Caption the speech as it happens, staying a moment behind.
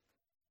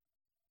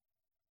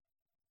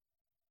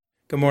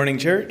Good morning,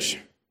 church.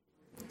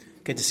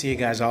 Good to see you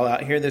guys all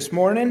out here this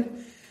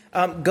morning.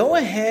 Go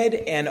ahead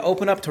and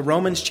open up to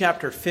Romans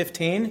chapter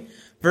 15,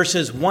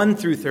 verses 1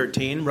 through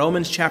 13.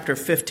 Romans chapter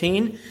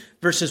 15,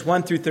 verses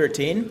 1 through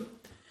 13.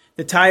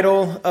 The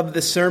title of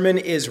the sermon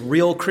is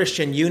Real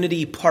Christian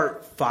Unity,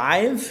 Part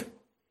 5.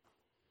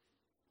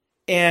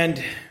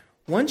 And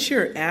once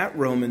you're at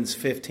Romans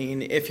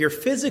 15, if you're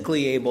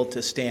physically able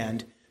to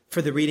stand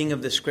for the reading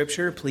of the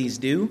scripture, please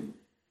do.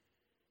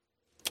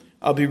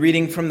 I'll be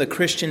reading from the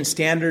Christian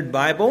Standard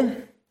Bible.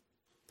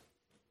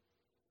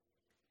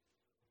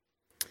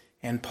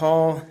 And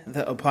Paul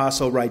the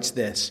Apostle writes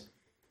this.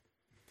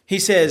 He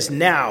says,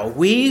 "Now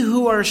we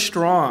who are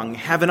strong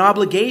have an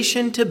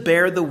obligation to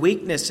bear the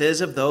weaknesses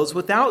of those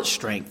without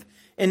strength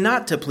and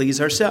not to please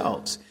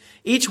ourselves.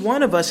 Each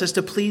one of us is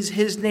to please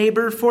his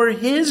neighbor for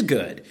his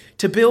good,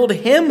 to build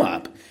him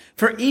up.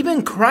 For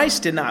even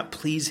Christ did not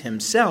please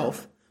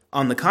himself.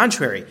 On the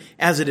contrary,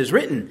 as it is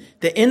written,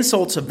 the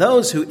insults of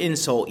those who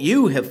insult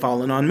you have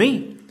fallen on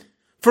me.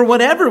 For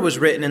whatever was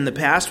written in the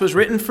past was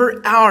written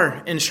for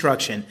our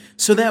instruction,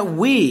 so that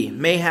we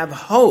may have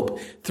hope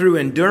through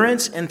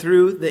endurance and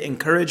through the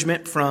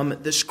encouragement from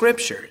the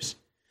Scriptures.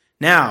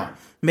 Now,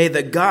 may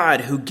the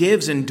God who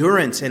gives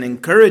endurance and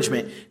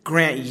encouragement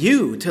grant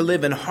you to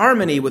live in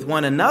harmony with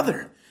one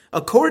another,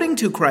 according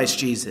to Christ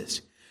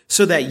Jesus,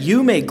 so that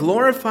you may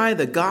glorify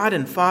the God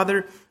and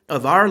Father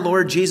of our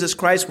Lord Jesus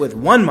Christ with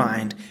one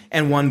mind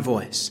and one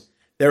voice.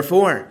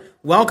 Therefore,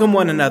 welcome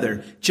one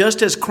another,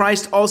 just as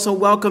Christ also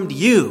welcomed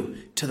you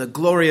to the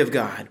glory of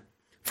God.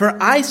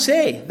 For I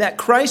say that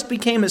Christ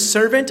became a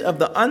servant of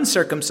the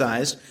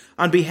uncircumcised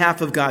on behalf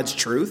of God's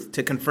truth,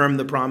 to confirm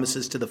the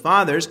promises to the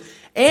fathers,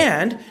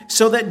 and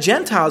so that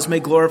Gentiles may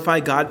glorify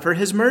God for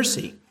his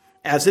mercy.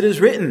 As it is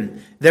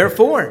written,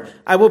 therefore,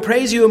 I will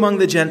praise you among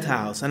the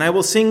Gentiles, and I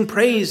will sing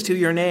praise to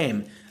your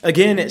name.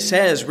 Again, it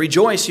says,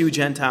 rejoice, you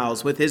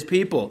Gentiles, with his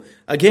people.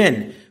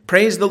 Again,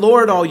 praise the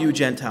Lord, all you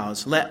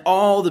Gentiles. Let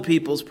all the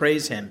peoples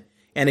praise him.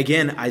 And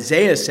again,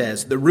 Isaiah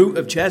says, the root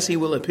of Jesse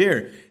will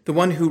appear, the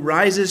one who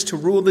rises to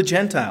rule the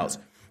Gentiles.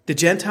 The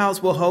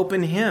Gentiles will hope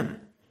in him.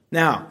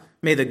 Now,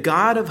 may the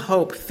God of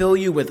hope fill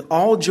you with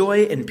all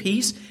joy and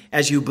peace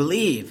as you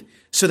believe,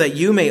 so that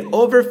you may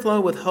overflow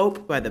with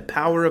hope by the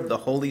power of the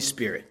Holy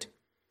Spirit.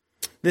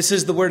 This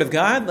is the word of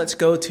God. Let's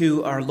go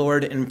to our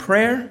Lord in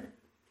prayer.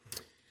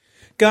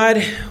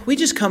 God, we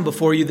just come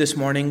before you this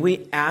morning.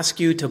 We ask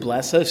you to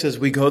bless us as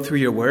we go through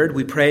your word.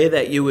 We pray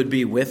that you would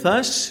be with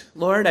us,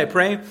 Lord. I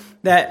pray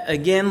that,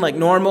 again, like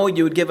normal,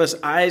 you would give us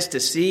eyes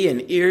to see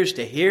and ears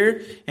to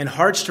hear and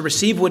hearts to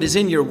receive what is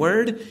in your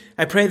word.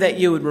 I pray that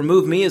you would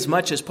remove me as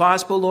much as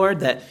possible, Lord,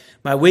 that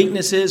my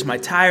weaknesses, my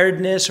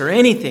tiredness, or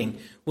anything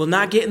will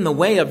not get in the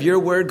way of your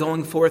word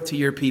going forth to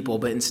your people,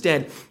 but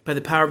instead, by the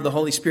power of the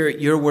Holy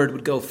Spirit, your word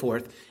would go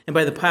forth. And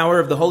by the power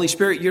of the Holy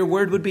Spirit, your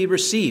word would be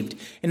received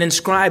and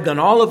inscribed on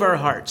all of our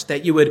hearts,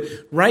 that you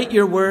would write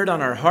your word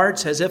on our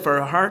hearts as if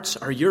our hearts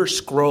are your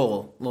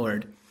scroll,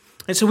 Lord.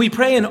 And so we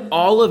pray in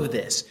all of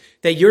this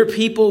that your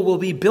people will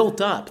be built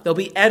up, they'll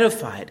be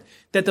edified,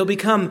 that they'll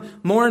become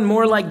more and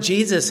more like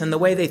Jesus in the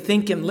way they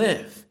think and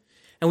live.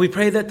 And we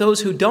pray that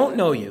those who don't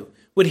know you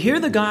would hear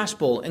the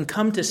gospel and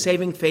come to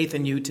saving faith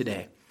in you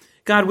today.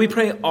 God, we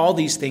pray all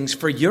these things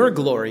for your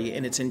glory,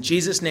 and it's in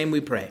Jesus' name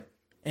we pray.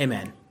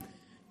 Amen.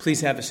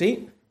 Please have a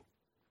seat.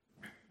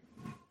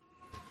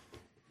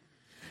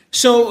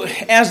 So,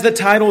 as the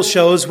title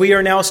shows, we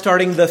are now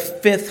starting the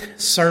fifth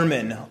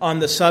sermon on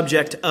the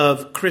subject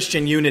of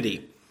Christian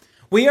unity.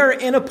 We are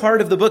in a part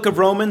of the book of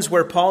Romans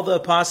where Paul the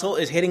Apostle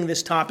is hitting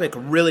this topic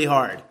really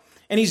hard,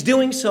 and he's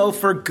doing so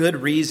for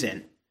good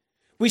reason.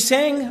 We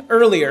sang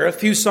earlier, a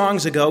few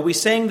songs ago, we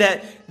sang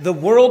that the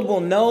world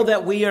will know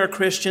that we are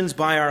Christians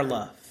by our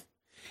love.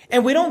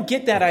 And we don't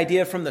get that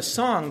idea from the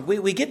song.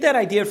 We get that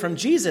idea from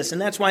Jesus,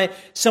 and that's why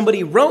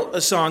somebody wrote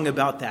a song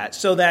about that,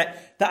 so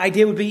that the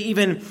idea would be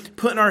even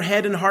put in our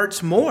head and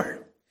hearts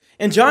more.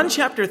 In John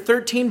chapter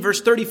 13,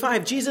 verse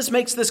 35, Jesus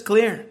makes this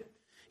clear.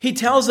 He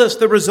tells us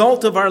the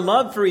result of our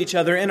love for each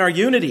other and our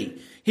unity.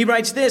 He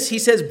writes this, he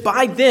says,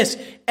 by this,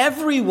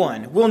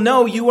 everyone will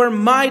know you are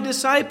my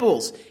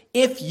disciples,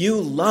 if you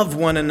love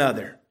one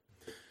another.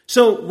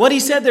 So what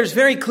he said there's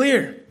very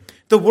clear.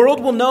 The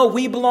world will know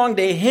we belong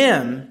to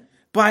him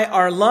by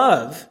our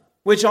love,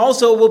 which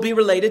also will be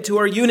related to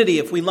our unity.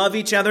 If we love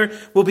each other,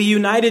 we'll be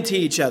united to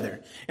each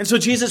other. And so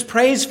Jesus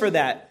prays for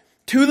that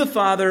to the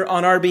Father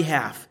on our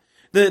behalf.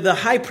 The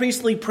high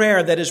priestly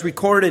prayer that is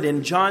recorded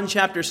in John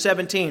chapter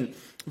 17,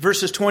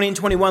 verses 20 and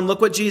 21, look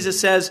what Jesus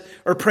says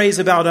or prays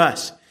about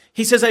us.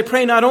 He says, I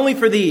pray not only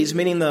for these,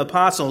 meaning the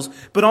apostles,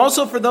 but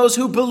also for those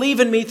who believe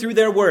in me through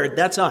their word.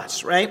 That's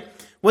us, right?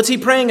 What's he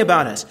praying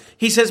about us?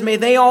 He says, may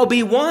they all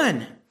be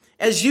one.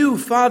 As you,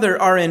 Father,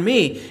 are in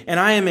me, and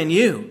I am in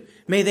you.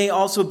 May they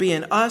also be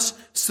in us,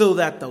 so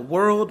that the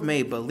world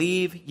may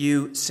believe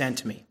you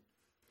sent me.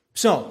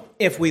 So,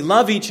 if we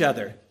love each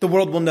other, the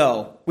world will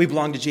know we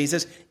belong to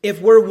Jesus. If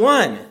we're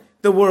one,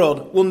 the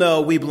world will know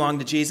we belong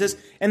to Jesus,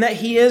 and that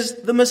he is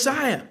the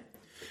Messiah.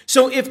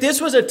 So if this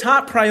was a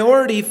top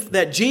priority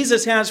that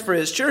Jesus has for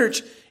his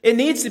church, it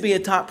needs to be a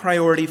top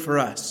priority for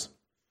us.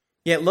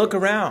 Yet look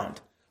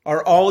around.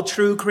 Are all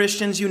true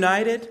Christians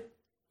united?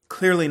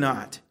 Clearly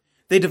not.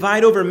 They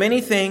divide over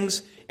many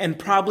things, and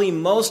probably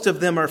most of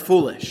them are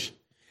foolish.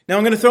 Now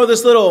I'm going to throw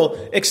this little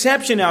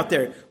exception out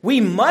there. We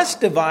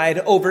must divide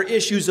over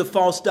issues of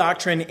false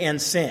doctrine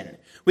and sin.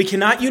 We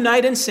cannot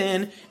unite in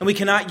sin, and we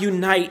cannot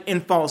unite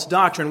in false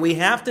doctrine. We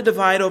have to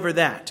divide over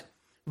that.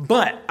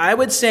 But I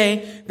would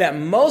say that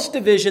most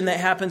division that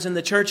happens in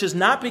the church is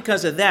not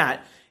because of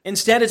that.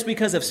 Instead, it's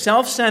because of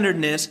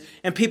self-centeredness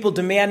and people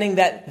demanding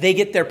that they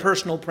get their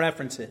personal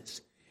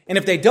preferences. And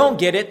if they don't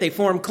get it, they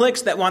form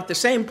cliques that want the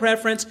same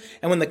preference.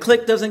 And when the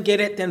clique doesn't get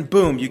it, then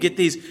boom, you get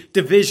these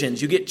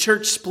divisions. You get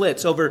church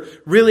splits over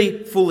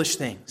really foolish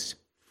things.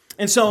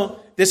 And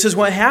so this is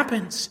what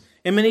happens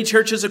in many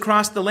churches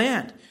across the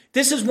land.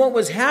 This is what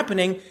was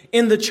happening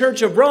in the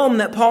church of Rome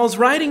that Paul's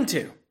writing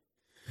to.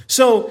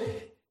 So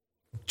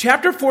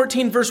chapter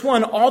 14, verse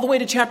 1, all the way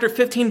to chapter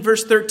 15,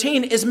 verse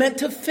 13 is meant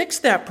to fix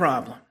that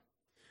problem.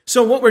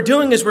 So what we're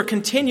doing is we're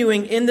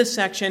continuing in this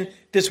section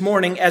this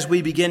morning as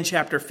we begin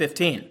chapter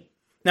 15.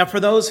 Now, for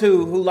those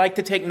who like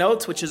to take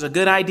notes, which is a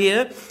good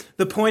idea,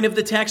 the point of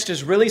the text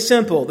is really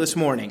simple this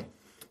morning.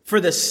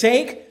 For the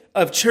sake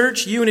of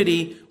church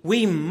unity,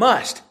 we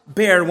must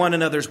bear one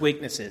another's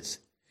weaknesses.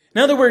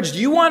 In other words,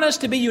 you want us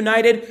to be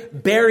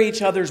united, bear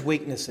each other's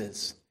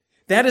weaknesses.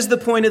 That is the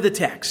point of the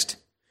text.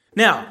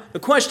 Now, the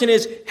question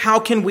is, how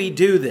can we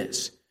do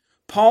this?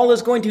 Paul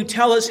is going to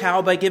tell us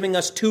how by giving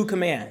us two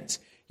commands.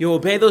 You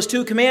obey those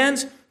two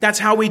commands? That's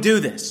how we do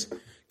this.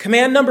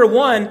 Command number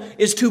 1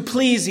 is to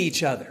please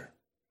each other.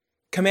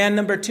 Command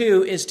number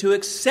 2 is to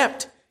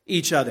accept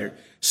each other.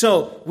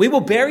 So we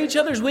will bear each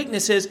other's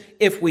weaknesses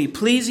if we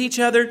please each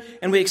other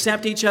and we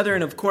accept each other,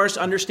 and of course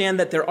understand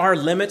that there are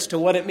limits to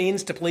what it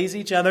means to please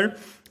each other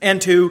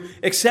and to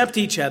accept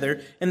each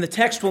other, and the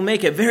text will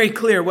make it very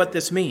clear what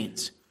this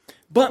means.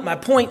 But my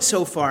point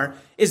so far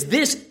is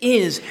this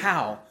is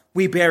how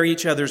we bear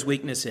each other's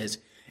weaknesses.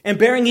 And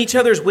bearing each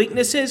other's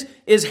weaknesses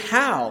is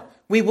how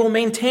we will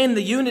maintain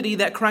the unity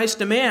that Christ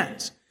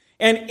demands.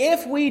 And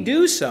if we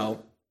do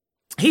so,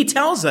 he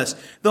tells us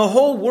the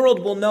whole world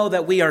will know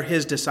that we are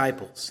his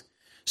disciples.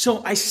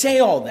 So I say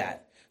all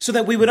that so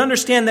that we would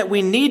understand that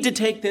we need to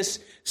take this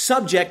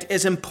subject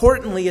as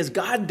importantly as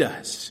God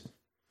does.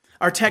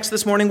 Our text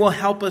this morning will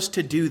help us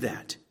to do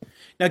that.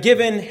 Now,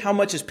 given how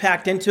much is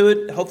packed into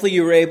it, hopefully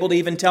you were able to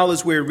even tell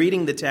as we were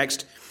reading the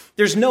text,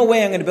 there's no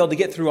way I'm going to be able to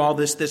get through all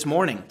this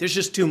morning. There's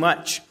just too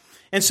much.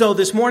 And so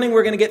this morning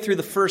we're going to get through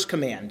the first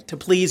command, to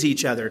please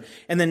each other.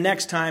 And then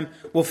next time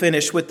we'll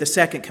finish with the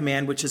second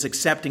command, which is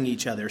accepting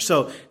each other.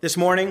 So this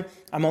morning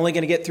I'm only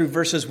going to get through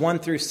verses 1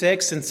 through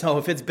 6. And so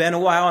if it's been a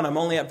while and I'm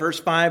only at verse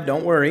 5,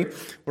 don't worry.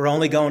 We're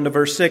only going to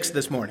verse 6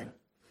 this morning.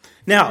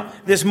 Now,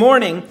 this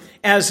morning,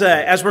 as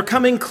we're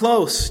coming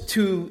close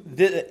to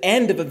the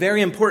end of a very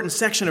important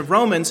section of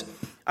Romans,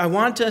 I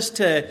want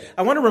to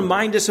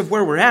remind us of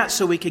where we're at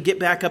so we could get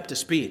back up to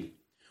speed.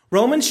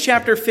 Romans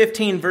chapter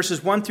 15,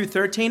 verses 1 through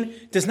 13,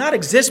 does not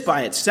exist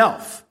by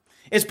itself.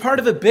 It's part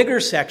of a bigger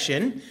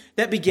section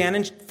that began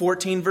in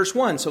 14, verse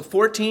 1. So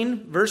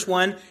 14, verse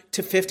 1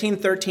 to 15,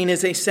 13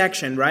 is a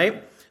section,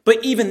 right?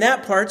 But even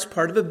that part's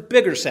part of a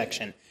bigger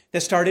section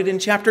that started in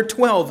chapter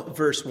 12,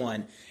 verse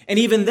 1. And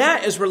even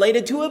that is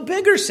related to a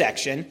bigger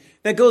section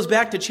that goes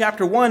back to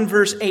chapter 1,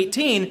 verse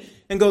 18,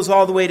 and goes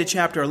all the way to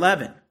chapter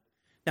 11.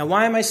 Now,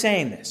 why am I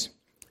saying this?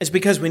 It's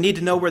because we need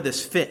to know where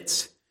this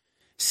fits.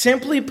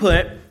 Simply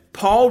put,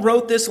 Paul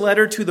wrote this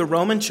letter to the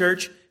Roman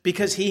church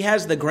because he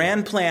has the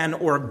grand plan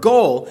or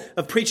goal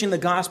of preaching the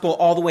gospel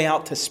all the way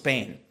out to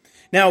Spain.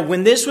 Now,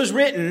 when this was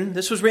written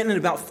in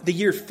about the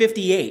year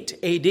 58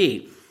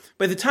 AD.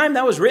 By the time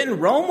that was written,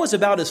 Rome was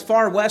about as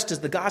far west as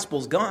the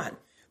gospel's gone.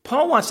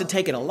 Paul wants to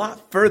take it a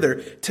lot further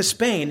to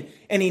Spain,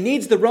 and he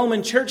needs the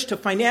Roman church to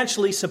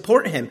financially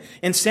support him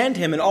and send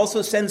him, and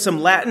also send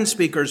some Latin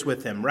speakers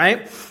with him,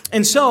 right?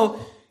 And so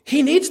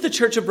he needs the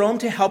Church of Rome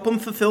to help him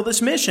fulfill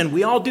this mission.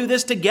 We all do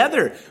this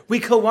together. We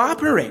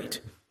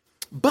cooperate.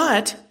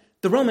 But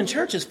the Roman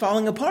church is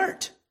falling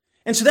apart.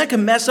 And so that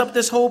can mess up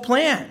this whole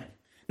plan.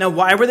 Now,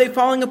 why were they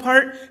falling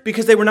apart?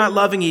 Because they were not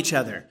loving each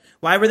other.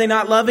 Why were they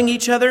not loving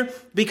each other?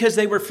 Because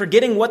they were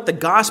forgetting what the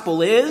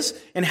gospel is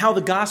and how the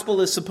gospel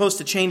is supposed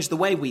to change the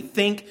way we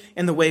think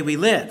and the way we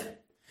live.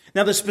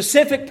 Now, the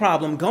specific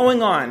problem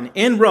going on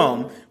in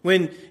Rome,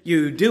 when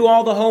you do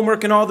all the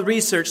homework and all the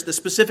research, the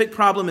specific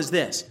problem is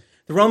this.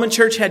 The Roman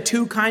church had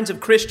two kinds of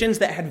Christians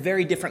that had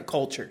very different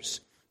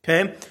cultures.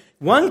 Okay?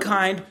 One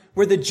kind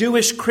were the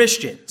Jewish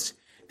Christians.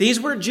 These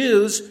were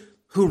Jews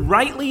who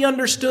rightly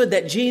understood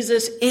that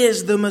Jesus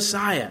is the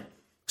Messiah.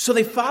 So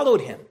they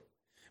followed him.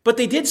 But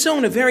they did so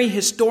in a very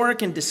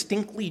historic and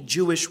distinctly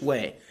Jewish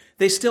way.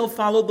 They still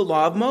followed the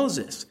law of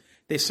Moses.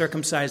 They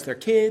circumcised their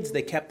kids.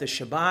 They kept the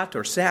Shabbat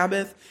or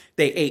Sabbath.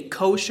 They ate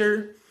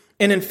kosher.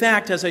 And in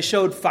fact, as I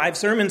showed 5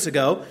 sermons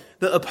ago,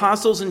 the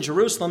apostles in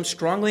Jerusalem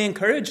strongly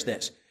encouraged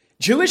this.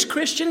 Jewish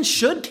Christians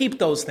should keep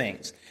those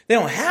things. They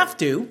don't have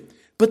to,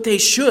 but they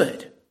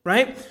should.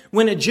 right?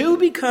 When a Jew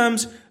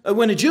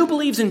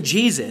believes in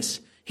Jesus,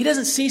 he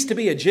doesn't cease to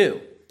be a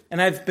Jew.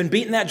 And I've been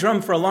beating that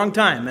drum for a long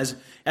time as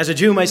a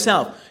Jew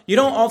myself. You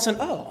don't all of a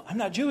sudden, oh, I'm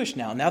not Jewish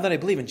now. Now that I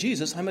believe in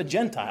Jesus, I'm a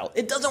Gentile.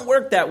 It doesn't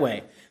work that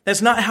way.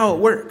 That's not how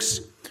it works.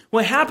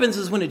 What happens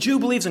is when a Jew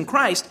believes in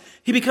Christ,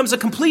 he becomes a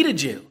completed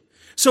Jew.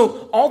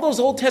 So all those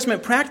Old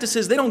Testament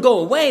practices, they don't go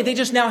away. They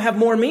just now have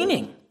more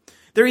meaning.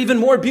 They're even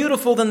more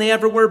beautiful than they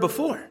ever were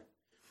before.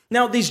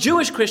 Now, these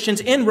Jewish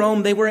Christians in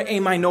Rome, they were a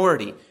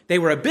minority. They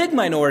were a big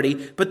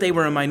minority, but they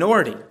were a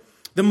minority.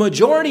 The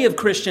majority of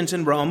Christians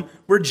in Rome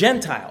were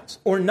Gentiles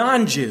or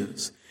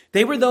non-Jews.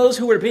 They were those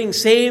who were being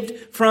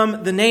saved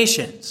from the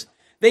nations.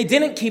 They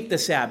didn't keep the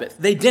Sabbath.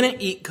 They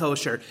didn't eat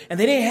kosher. And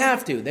they didn't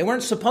have to. They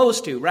weren't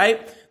supposed to,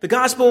 right? The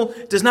gospel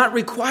does not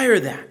require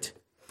that.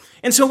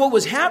 And so what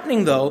was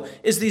happening, though,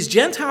 is these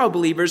Gentile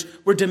believers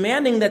were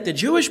demanding that the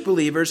Jewish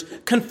believers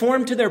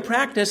conform to their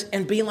practice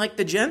and be like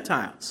the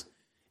Gentiles.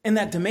 And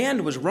that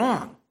demand was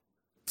wrong.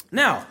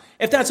 Now,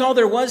 if that's all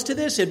there was to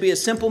this, it'd be a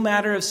simple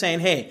matter of saying,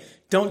 hey,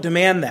 don't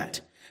demand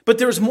that. But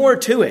there was more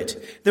to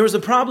it. There was a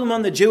problem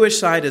on the Jewish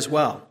side as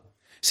well.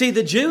 See,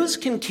 the Jews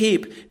can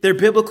keep their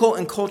biblical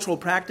and cultural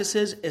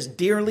practices as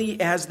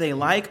dearly as they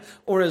like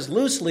or as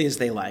loosely as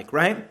they like,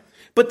 right?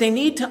 But they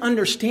need to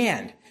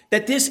understand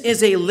that this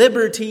is a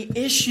liberty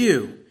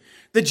issue.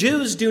 The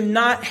Jews do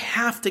not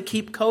have to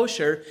keep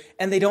kosher,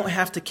 and they don't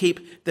have to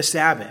keep the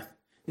Sabbath.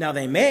 Now,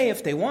 they may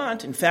if they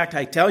want. In fact,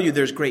 I tell you,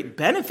 there's great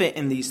benefit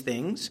in these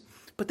things,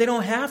 but they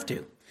don't have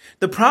to.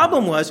 The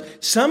problem was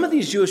some of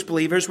these Jewish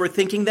believers were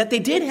thinking that they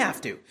did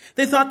have to.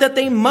 They thought that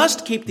they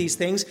must keep these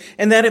things,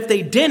 and that if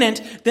they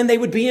didn't, then they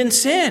would be in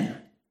sin.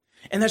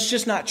 And that's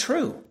just not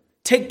true.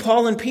 Take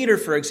Paul and Peter,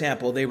 for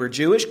example. They were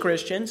Jewish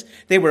Christians.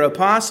 They were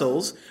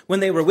apostles. When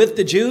they were with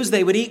the Jews,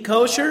 they would eat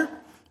kosher,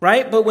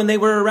 right? But when they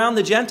were around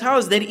the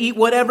Gentiles, they'd eat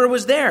whatever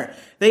was there.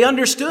 They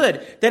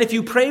understood that if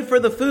you pray for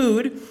the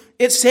food,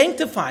 it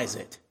sanctifies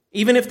it,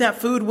 even if that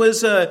food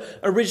was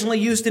originally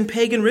used in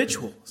pagan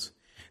rituals.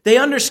 They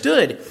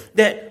understood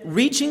that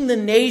reaching the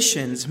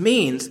nations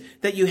means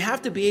that you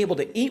have to be able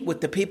to eat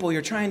with the people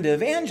you're trying to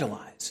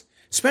evangelize,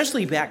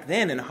 especially back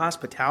then in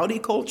hospitality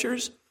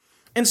cultures.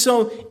 And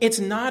so it's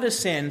not a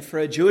sin for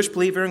a Jewish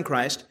believer in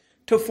Christ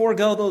to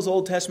forego those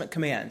Old Testament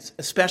commands,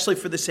 especially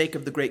for the sake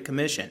of the Great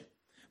Commission.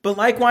 But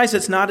likewise,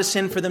 it's not a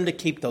sin for them to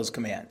keep those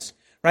commands,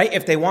 right?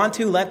 If they want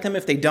to, let them.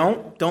 If they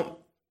don't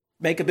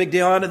make a big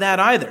deal out of that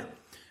either.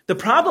 The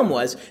problem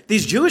was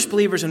these Jewish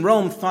believers in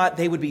Rome thought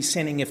they would be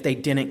sinning if they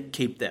didn't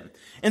keep them.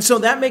 And so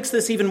that makes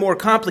this even more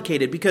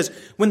complicated because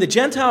when the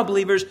Gentile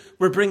believers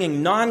were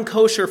bringing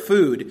non-kosher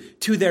food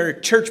to their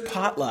church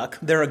potluck,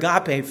 their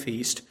agape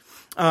feast,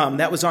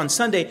 that was on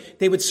Sunday,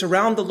 they would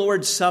surround the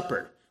Lord's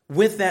Supper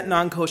with that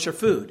non-kosher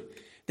food.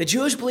 The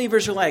Jewish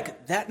believers are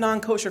like, that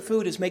non-kosher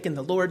food is making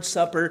the Lord's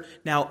Supper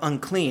now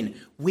unclean.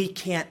 We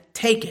can't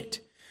take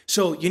it.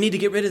 So you need to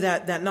get rid of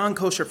that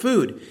non-kosher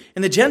food.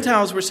 And the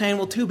Gentiles were saying,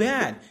 well, too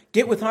bad.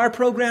 Get with our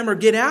program or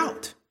get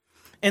out.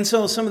 And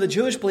so some of the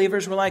Jewish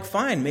believers were like,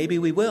 fine, maybe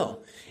we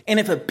will. And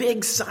if a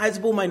big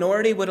sizable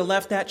minority would have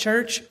left that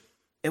church,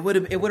 it would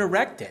have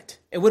wrecked it.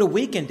 It would have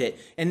weakened it.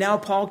 And now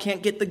Paul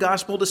can't get the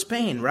gospel to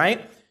Spain,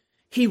 right?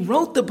 He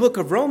wrote the book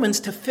of Romans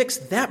to fix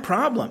that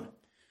problem.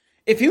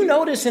 If you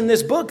notice in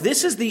this book,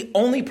 this is the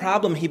only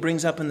problem he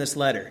brings up in this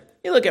letter.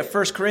 You look at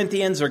 1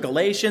 Corinthians or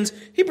Galatians,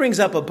 he brings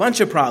up a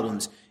bunch of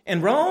problems.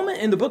 In Rome,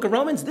 in the book of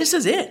Romans, this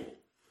is it.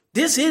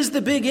 This is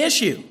the big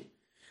issue.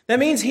 That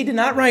means he did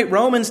not write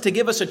Romans to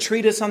give us a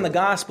treatise on the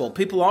gospel.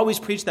 People always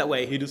preach that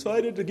way. He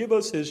decided to give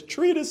us his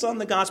treatise on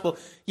the gospel.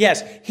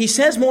 Yes, he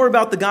says more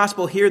about the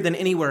gospel here than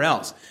anywhere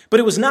else. But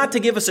it was not to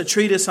give us a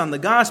treatise on the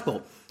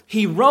gospel.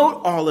 He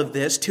wrote all of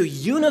this to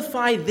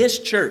unify this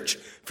church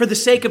for the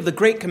sake of the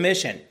Great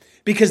Commission.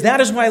 Because that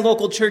is why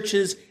local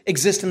churches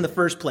exist in the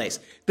first place.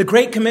 The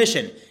Great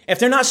Commission. If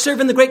they're not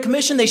serving the Great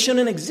Commission, they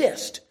shouldn't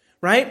exist,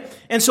 right?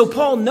 And so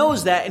Paul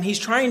knows that, and he's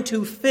trying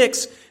to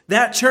fix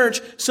that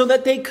church so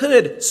that they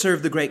could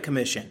serve the Great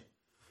Commission.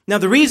 Now,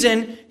 the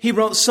reason he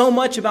wrote so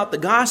much about the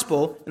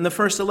gospel in the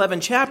first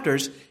 11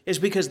 chapters is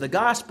because the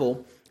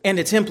gospel and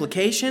its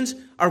implications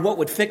are what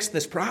would fix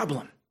this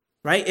problem,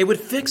 right? It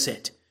would fix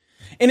it.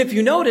 And if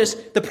you notice,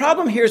 the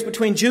problem here is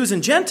between Jews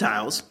and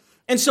Gentiles.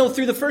 And so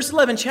through the first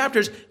 11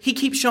 chapters, he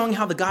keeps showing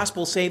how the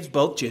gospel saves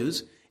both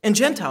Jews and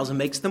Gentiles and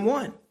makes them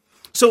one.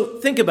 So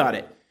think about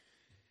it.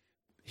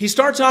 He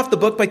starts off the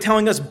book by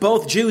telling us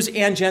both Jews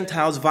and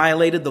Gentiles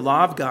violated the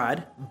law of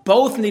God.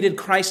 Both needed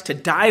Christ to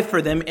die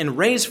for them and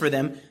raise for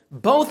them.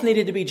 Both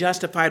needed to be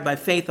justified by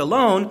faith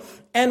alone.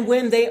 And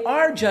when they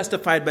are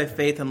justified by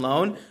faith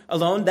alone,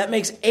 that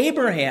makes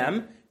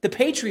Abraham, the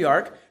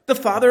patriarch, the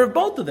father of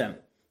both of them.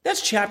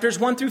 That's chapters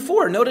 1 through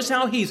 4. Notice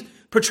how he's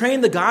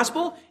portraying the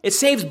gospel. It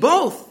saves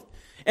both.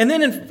 And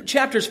then in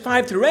chapters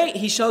 5 through 8,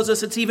 he shows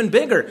us it's even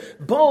bigger.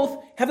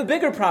 Both have a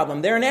bigger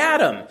problem. They're in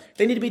Adam.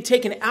 They need to be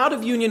taken out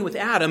of union with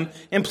Adam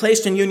and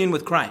placed in union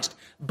with Christ.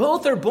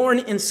 Both are born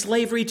in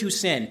slavery to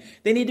sin.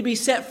 They need to be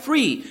set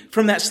free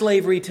from that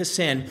slavery to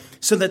sin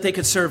so that they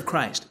could serve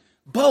Christ.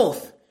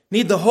 Both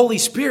need the Holy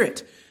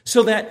Spirit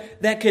so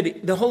that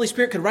the Holy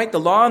Spirit could write the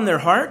law in their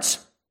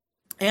hearts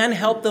and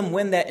help them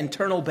win that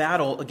internal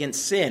battle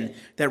against sin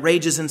that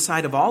rages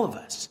inside of all of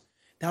us.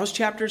 That was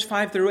chapters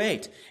 5 through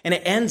 8. And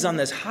it ends on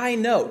this high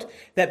note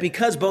that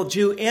because both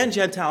Jew and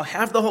Gentile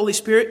have the Holy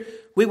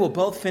Spirit, we will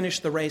both finish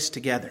the race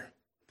together.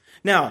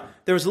 Now,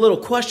 there was a little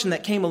question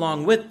that came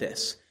along with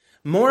this.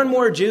 More and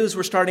more Jews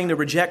were starting to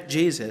reject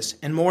Jesus,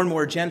 and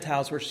more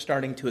Gentiles were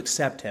starting to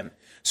accept him.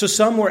 So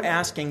some were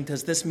asking,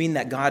 does this mean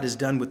that God is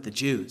done with the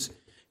Jews?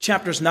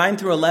 Chapters 9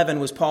 through 11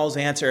 was Paul's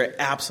answer,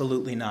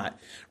 absolutely not.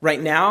 Right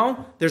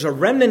now, there's a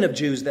remnant of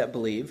Jews that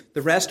believe.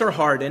 The rest are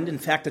hardened. In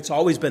fact, it's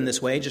always been this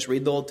way. Just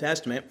read the Old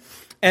Testament.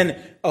 And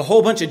a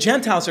whole bunch of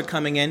Gentiles are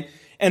coming in.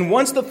 And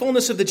once the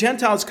fullness of the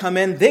Gentiles come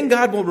in, then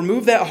God will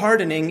remove that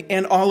hardening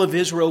and all of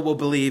Israel will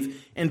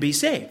believe and be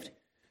saved.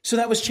 So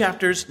that was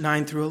chapters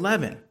 9 through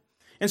 11.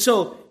 And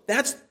so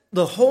that's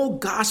the whole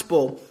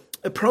gospel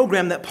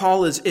program that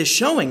Paul is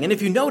showing. And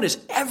if you notice,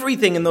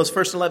 everything in those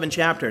first 11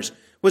 chapters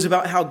was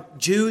about how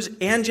Jews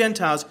and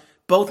Gentiles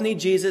both need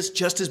Jesus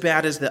just as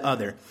bad as the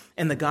other.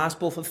 And the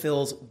gospel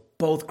fulfills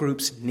both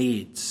groups'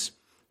 needs,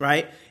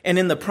 right? And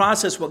in the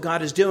process, what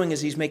God is doing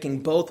is he's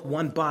making both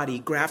one body,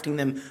 grafting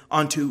them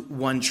onto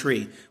one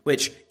tree,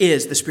 which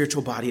is the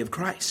spiritual body of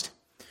Christ.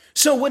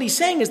 So what he's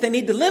saying is they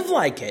need to live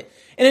like it.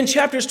 And in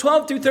chapters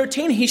 12 through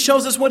 13, he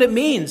shows us what it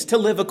means to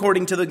live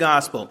according to the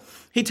gospel.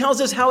 He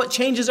tells us how it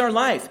changes our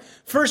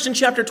life. First, in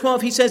chapter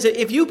 12, he says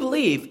that if you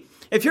believe,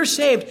 if you're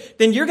saved,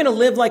 then you're going to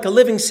live like a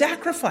living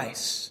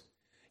sacrifice.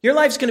 Your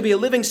life's going to be a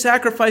living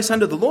sacrifice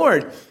unto the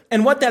Lord.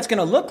 And what that's going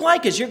to look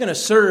like is you're going to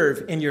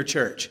serve in your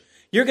church.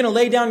 You're going to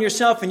lay down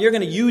yourself and you're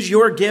going to use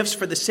your gifts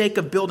for the sake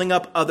of building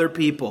up other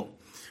people.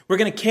 We're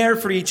going to care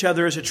for each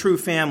other as a true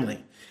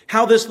family.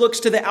 How this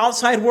looks to the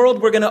outside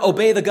world, we're going to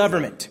obey the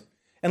government,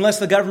 unless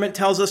the government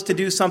tells us to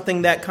do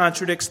something that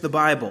contradicts the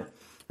Bible,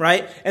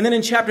 right? And then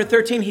in chapter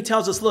 13, he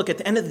tells us, look, at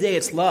the end of the day,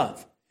 it's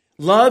love.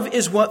 Love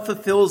is what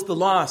fulfills the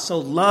law, so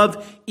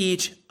love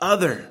each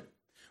other.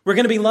 We're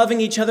going to be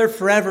loving each other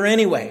forever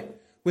anyway.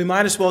 We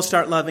might as well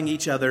start loving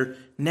each other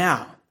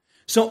now.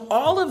 So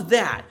all of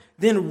that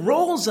then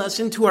rolls us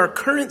into our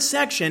current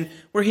section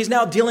where he's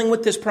now dealing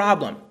with this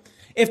problem.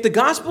 If the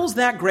gospel's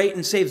that great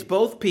and saves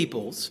both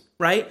peoples,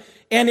 right?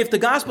 And if the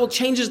gospel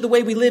changes the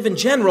way we live in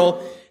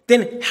general,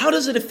 then how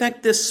does it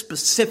affect this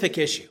specific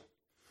issue?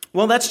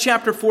 Well, that's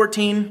chapter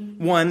 14,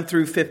 1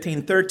 through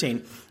 15,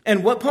 13.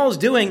 And what Paul's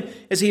doing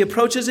is he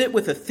approaches it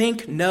with a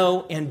think,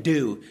 know, and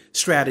do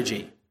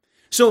strategy.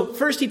 So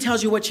first he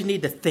tells you what you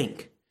need to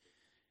think.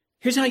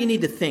 Here's how you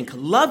need to think.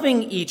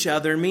 Loving each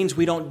other means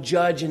we don't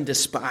judge and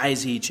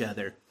despise each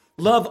other.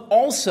 Love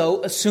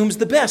also assumes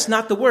the best,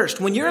 not the worst.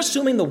 When you're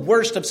assuming the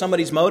worst of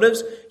somebody's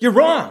motives, you're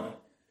wrong.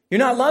 You're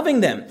not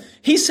loving them.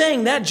 He's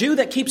saying that Jew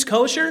that keeps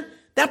kosher,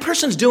 that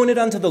person's doing it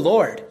unto the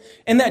Lord.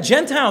 And that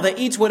Gentile that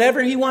eats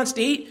whatever he wants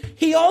to eat,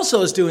 he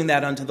also is doing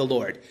that unto the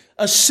Lord.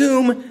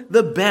 Assume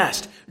the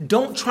best.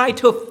 Don't try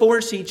to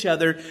force each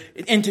other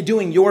into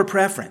doing your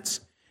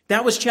preference.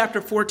 That was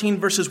chapter 14,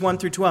 verses 1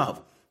 through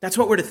 12. That's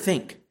what we're to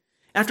think.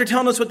 After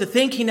telling us what to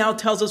think, he now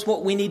tells us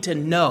what we need to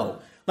know.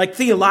 Like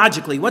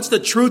theologically, what's the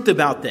truth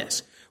about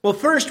this? Well,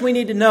 first we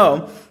need to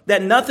know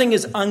that nothing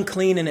is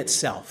unclean in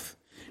itself.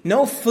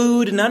 No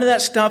food, none of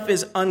that stuff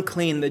is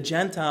unclean. The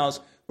Gentiles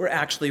were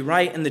actually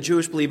right, and the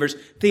Jewish believers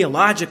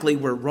theologically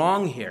were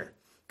wrong here.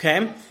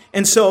 Okay?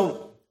 And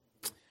so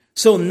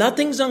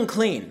nothing's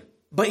unclean,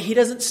 but he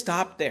doesn't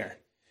stop there.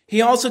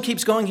 He also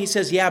keeps going. He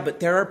says, yeah, but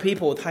there are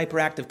people with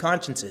hyperactive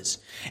consciences.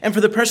 And for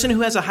the person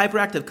who has a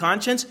hyperactive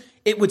conscience,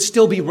 it would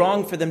still be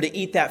wrong for them to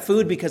eat that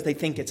food because they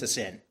think it's a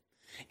sin.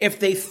 If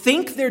they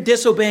think they're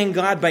disobeying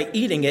God by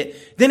eating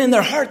it, then in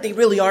their heart they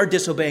really are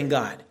disobeying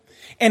God.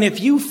 And if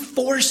you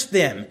force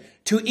them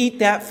to eat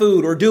that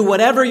food or do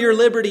whatever your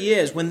liberty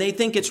is when they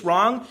think it's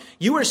wrong,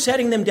 you are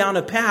setting them down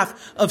a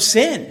path of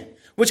sin,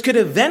 which could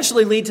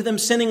eventually lead to them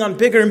sinning on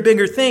bigger and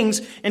bigger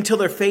things until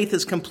their faith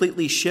is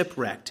completely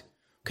shipwrecked.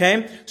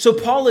 Okay? So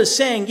Paul is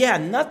saying, yeah,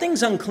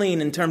 nothing's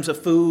unclean in terms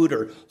of food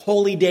or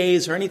holy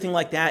days or anything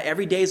like that.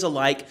 Every day is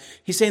alike.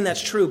 He's saying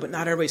that's true, but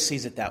not everybody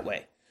sees it that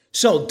way.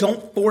 So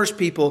don't force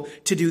people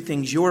to do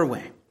things your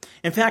way.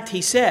 In fact,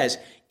 he says,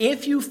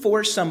 if you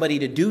force somebody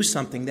to do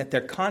something that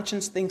their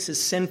conscience thinks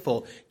is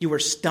sinful, you are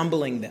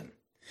stumbling them.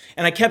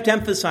 And I kept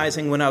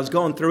emphasizing when I was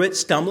going through it,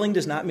 stumbling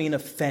does not mean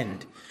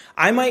offend.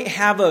 I might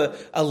have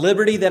a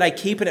liberty that I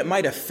keep and it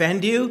might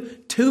offend you.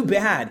 Too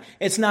bad.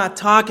 It's not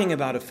talking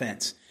about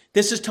offense.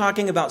 This is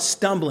talking about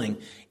stumbling.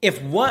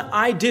 If what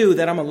I do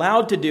that I'm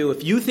allowed to do,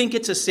 if you think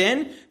it's a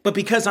sin, but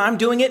because I'm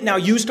doing it, now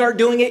you start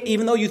doing it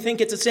even though you think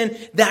it's a sin,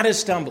 that is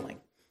stumbling.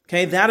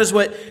 Okay, that is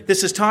what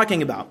this is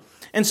talking about.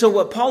 And so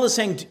what Paul is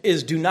saying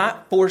is do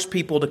not force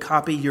people to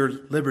copy your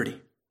liberty.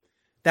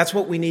 That's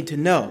what we need to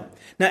know.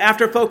 Now,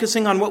 after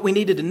focusing on what we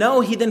needed to know,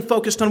 he then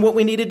focused on what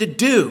we needed to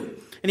do.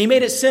 And he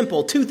made it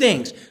simple. 2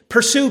 things.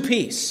 Pursue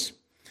peace.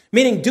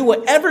 Meaning do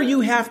whatever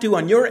you have to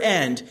on your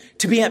end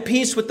to be at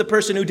peace with the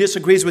person who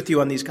disagrees with you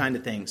on these kind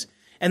of things.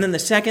 And then the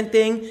second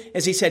thing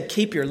is he said,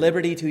 keep your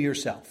liberty to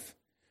yourself.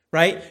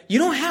 right? You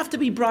don't have to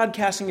be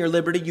broadcasting your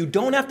liberty. You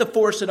don't have to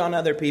force it on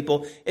other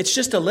people. It's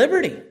just a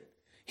liberty.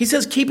 He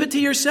says, keep it to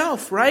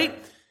yourself, right?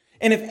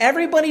 And if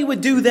everybody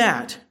would do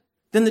that,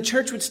 then the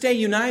church would stay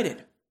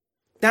united.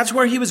 That's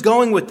where he was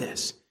going with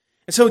this.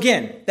 And so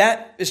again,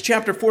 that is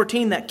chapter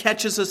 14 that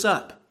catches us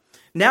up.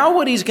 Now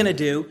what he's going to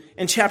do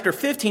in chapter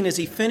 15 as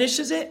he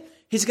finishes it,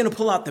 he's going to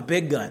pull out the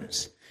big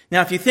guns.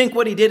 Now, if you think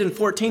what he did in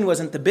 14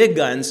 wasn't the big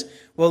guns,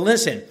 well,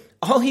 listen,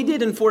 all he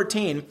did in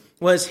 14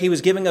 was he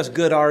was giving us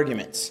good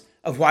arguments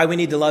of why we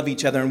need to love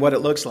each other and what it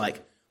looks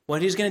like.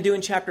 What he's going to do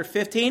in chapter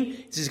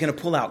 15 is he's going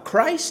to pull out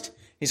Christ.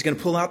 He's going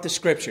to pull out the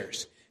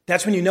scriptures.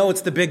 That's when you know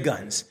it's the big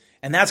guns.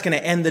 And that's going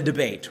to end the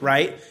debate,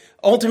 right?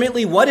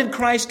 Ultimately, what did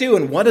Christ do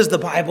and what does the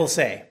Bible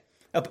say?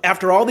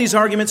 After all these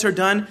arguments are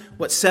done,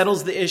 what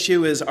settles the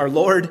issue is our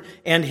Lord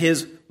and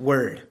his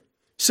word.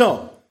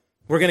 So,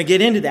 we're going to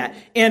get into that.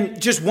 And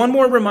just one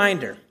more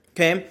reminder,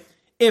 okay?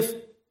 If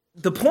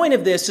the point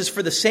of this is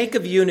for the sake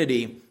of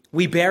unity,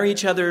 we bear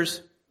each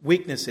other's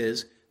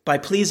weaknesses by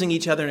pleasing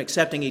each other and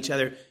accepting each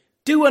other,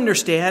 do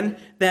understand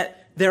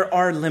that there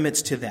are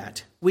limits to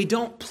that. We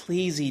don't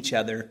please each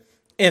other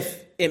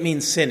if it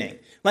means sinning.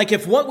 Like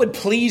if what would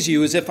please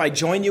you is if I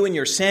join you in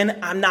your sin,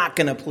 I'm not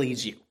going to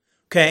please you.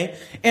 Okay?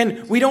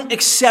 And we don't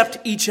accept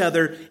each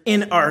other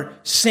in our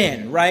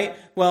sin, right?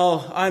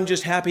 Well, I'm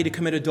just happy to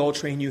commit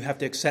adultery and you have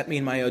to accept me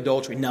in my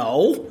adultery.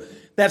 No,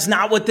 that's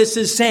not what this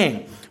is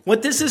saying.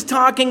 What this is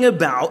talking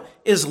about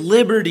is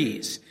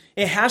liberties.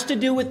 It has to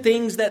do with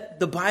things that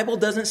the Bible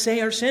doesn't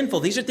say are sinful.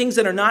 These are things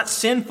that are not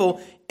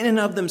sinful in and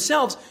of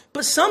themselves.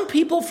 But some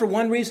people, for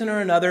one reason or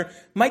another,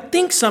 might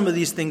think some of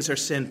these things are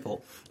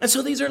sinful. And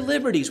so these are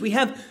liberties. We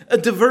have a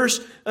diverse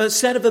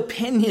set of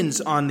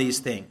opinions on these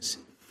things.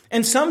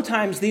 And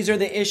sometimes these are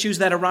the issues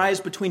that arise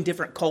between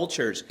different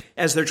cultures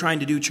as they're trying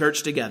to do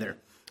church together.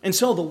 And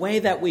so the way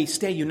that we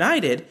stay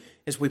united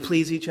is we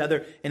please each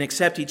other and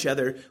accept each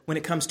other when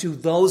it comes to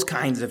those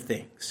kinds of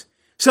things.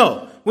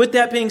 So, with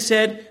that being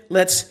said,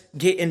 let's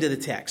get into the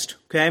text,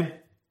 okay?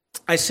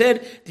 I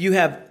said you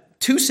have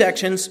two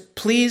sections,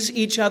 please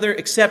each other,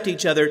 accept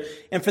each other,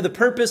 and for the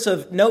purpose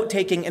of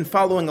note-taking and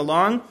following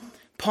along,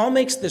 Paul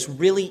makes this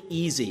really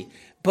easy.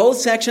 Both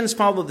sections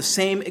follow the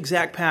same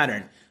exact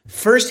pattern.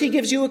 First, he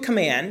gives you a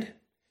command,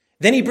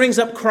 then he brings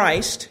up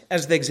Christ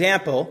as the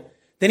example,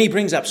 then he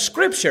brings up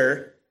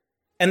Scripture,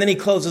 and then he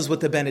closes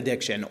with a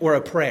benediction or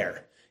a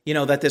prayer,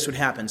 that this would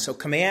happen. So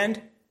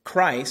command,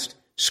 Christ,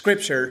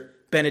 Scripture,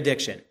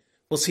 benediction.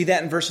 We'll see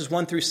that in verses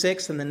 1 through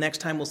 6, and the next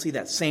time we'll see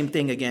that same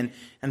thing again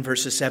in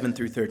verses 7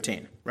 through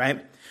 13,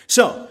 right?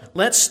 So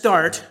let's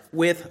start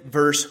with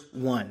verse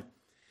 1.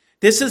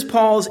 This is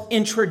Paul's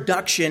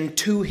introduction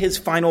to his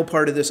final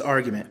part of this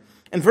argument.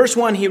 In verse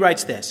 1, he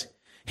writes this.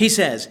 He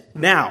says,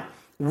 "Now,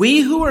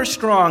 we who are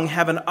strong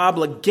have an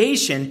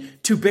obligation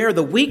to bear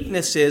the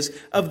weaknesses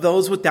of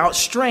those without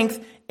strength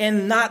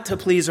and not to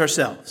please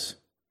ourselves."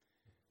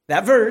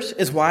 That verse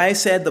is why I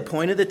said the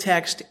point of the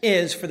text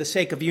is, for the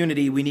sake of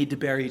unity, we need to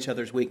bear each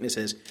other's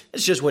weaknesses.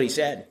 It's just what he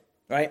said,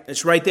 right?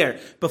 It's right there.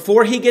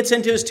 Before he gets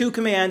into his two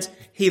commands,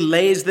 he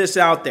lays this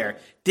out there.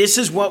 This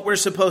is what we're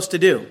supposed to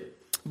do.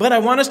 But I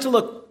want us to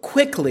look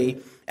quickly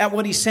at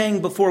what he's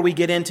saying before we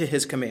get into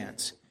his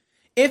commands.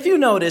 If you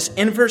notice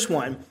in verse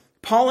 1,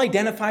 Paul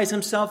identifies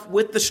himself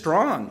with the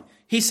strong.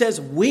 He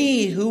says,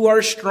 we who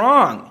are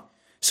strong.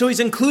 So he's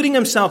including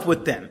himself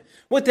with them.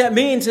 What that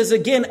means is,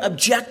 again,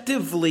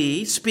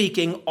 objectively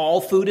speaking, all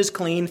food is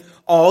clean,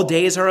 all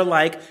days are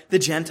alike, the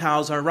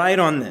Gentiles are right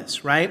on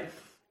this, right?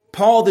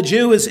 Paul, the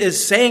Jew,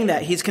 is saying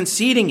that. He's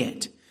conceding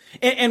it.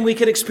 And we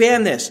could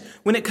expand this.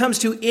 When it comes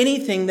to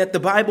anything that the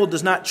Bible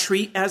does not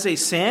treat as a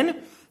sin,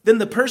 then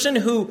the person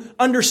who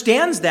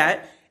understands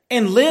that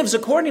and lives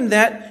according to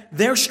that,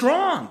 they're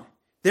strong.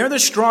 They're the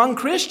strong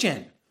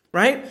Christian,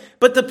 right?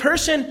 But the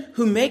person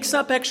who makes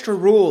up extra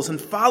rules and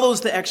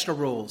follows the extra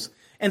rules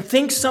and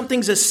thinks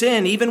something's a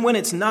sin even when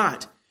it's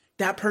not,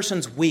 that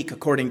person's weak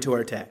according to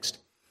our text.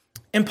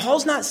 And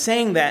Paul's not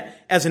saying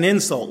that as an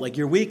insult, like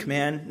you're weak,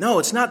 man. No,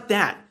 it's not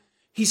that.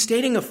 He's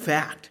stating a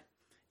fact.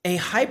 A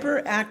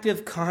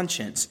hyperactive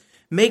conscience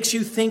makes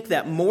you think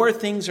that more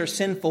things are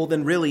sinful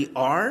than really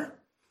are,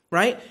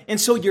 right?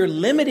 And so you're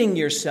limiting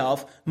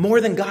yourself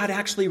more than God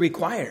actually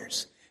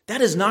requires.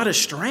 That is not a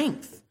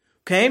strength,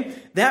 okay?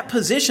 That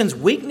position's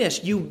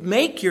weakness. You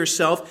make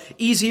yourself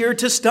easier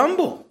to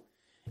stumble.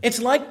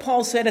 It's like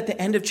Paul said at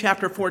the end of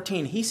chapter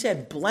 14. He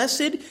said,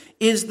 "Blessed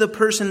is the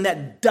person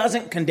that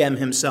doesn't condemn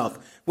himself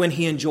when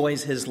he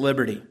enjoys his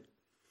liberty."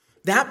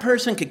 That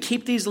person could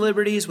keep these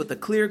liberties with a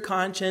clear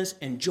conscience,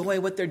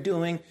 enjoy what they're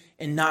doing,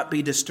 and not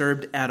be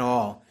disturbed at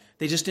all.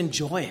 They just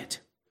enjoy it.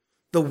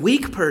 The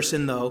weak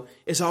person, though,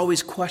 is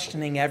always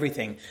questioning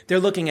everything.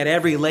 They're looking at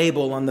every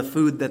label on the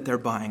food that they're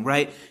buying,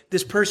 right?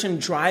 This person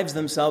drives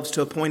themselves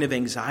to a point of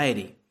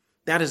anxiety.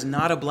 That is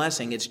not a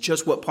blessing. It's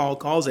just what Paul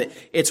calls it.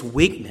 It's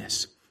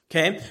weakness,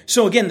 okay?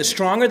 So again, the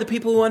strong are the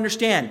people who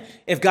understand.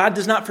 If God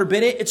does not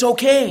forbid it, it's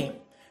okay.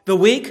 The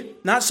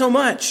weak, not so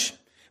much.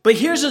 But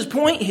here's his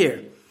point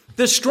here.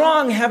 The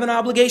strong have an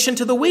obligation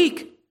to the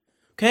weak.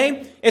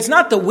 Okay? It's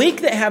not the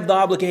weak that have the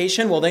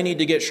obligation. Well, they need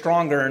to get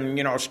stronger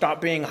and,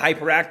 stop being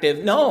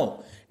hyperactive.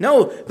 No,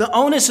 the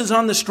onus is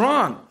on the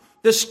strong.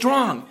 The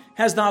strong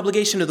has the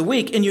obligation to the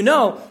weak. And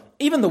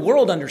even the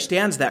world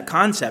understands that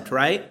concept,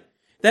 right?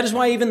 That is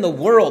why even the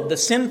world, the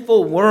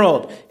sinful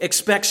world,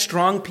 expects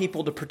strong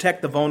people to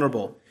protect the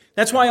vulnerable.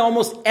 That's why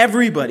almost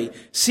everybody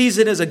sees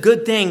it as a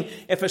good thing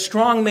if a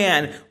strong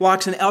man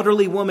walks an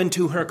elderly woman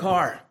to her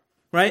car,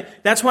 right?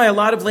 That's why a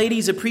lot of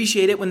ladies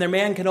appreciate it when their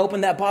man can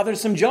open that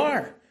bothersome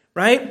jar,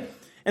 right?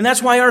 And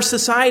that's why our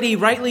society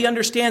rightly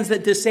understands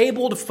that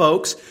disabled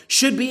folks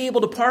should be able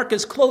to park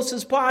as close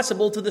as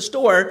possible to the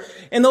store.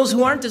 And those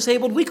who aren't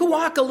disabled, we can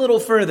walk a little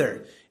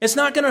further. It's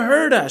not going to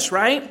hurt us,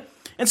 right?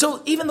 And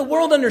so even the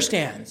world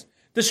understands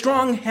the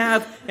strong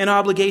have an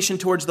obligation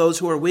towards those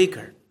who are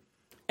weaker.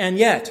 And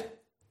yet,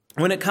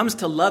 when it comes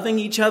to loving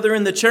each other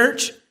in the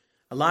church,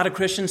 a lot of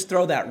Christians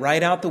throw that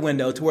right out the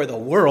window to where the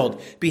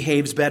world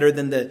behaves better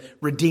than the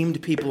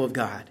redeemed people of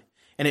God.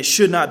 And it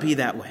should not be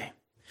that way.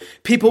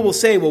 People will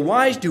say, well,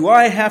 why do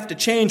I have to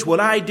change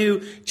what I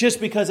do just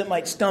because it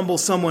might stumble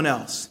someone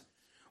else?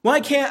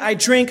 Why can't I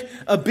drink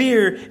a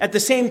beer at the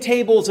same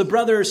table as a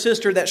brother or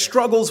sister that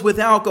struggles with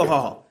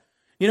alcohol?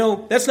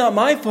 That's not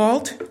my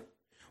fault.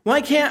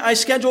 Why can't I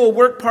schedule a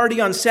work party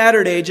on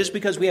Saturday just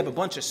because we have a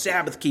bunch of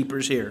Sabbath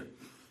keepers here?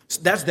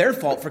 That's their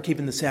fault for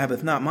keeping the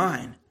Sabbath, not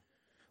mine.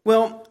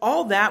 Well,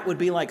 all that would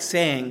be like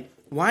saying,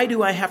 why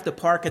do I have to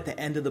park at the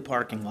end of the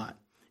parking lot?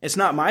 It's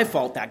not my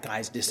fault that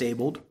guy's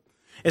disabled.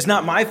 It's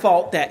not my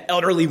fault that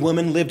elderly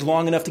woman lived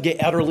long enough to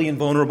get elderly and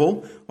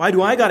vulnerable. Why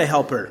do I got to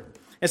help her?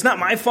 It's not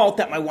my fault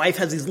that my wife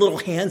has these little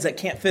hands that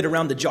can't fit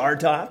around the jar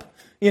top.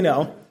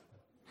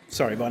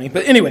 Sorry, Bonnie.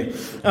 But anyway,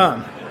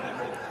 but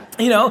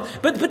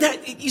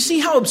that, you see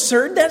how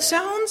absurd that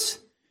sounds?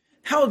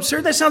 How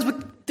absurd that sounds,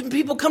 but then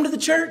people come to the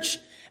church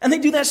and they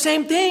do that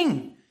same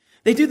thing.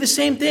 They do the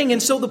same thing.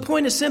 And so the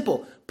point is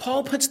simple.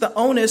 Paul puts the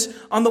onus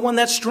on the one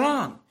that's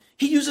strong.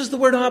 He uses the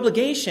word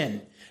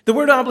obligation. The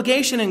word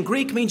obligation in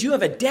Greek means you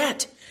have a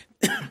debt.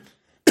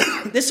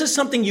 This is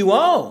something you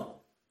owe.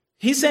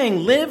 He's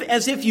saying live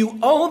as if you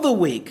owe the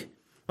weak.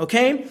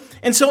 Okay?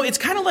 And so it's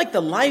kind of like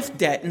the life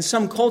debt in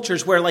some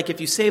cultures where, like, if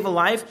you save a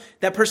life,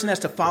 that person has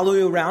to follow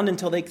you around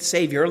until they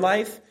save your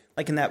life.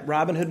 Like in that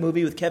Robin Hood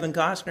movie with Kevin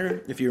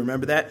Costner, if you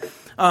remember that.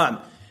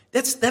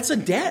 That's a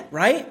debt,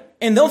 right?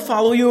 And they'll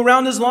follow you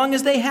around as long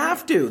as they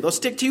have to. They'll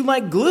stick to you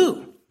like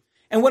glue.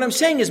 And what I'm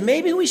saying is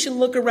maybe we should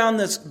look around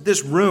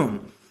this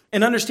room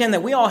and understand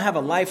that we all have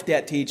a life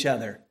debt to each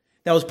other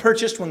that was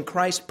purchased when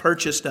Christ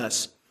purchased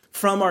us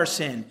from our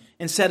sin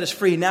and set us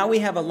free. Now we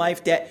have a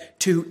life debt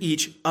to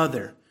each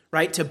other,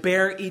 right? To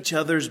bear each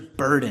other's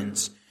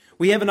burdens.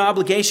 We have an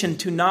obligation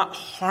to not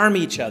harm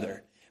each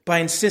other by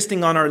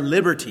insisting on our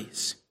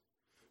liberties.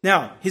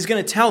 Now, he's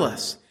going to tell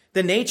us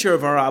the nature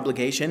of our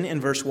obligation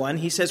in verse 1.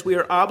 He says we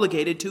are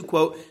obligated to,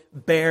 quote,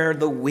 bear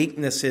the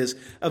weaknesses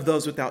of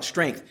those without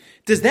strength.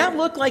 Does that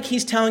look like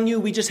he's telling you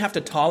we just have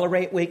to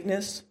tolerate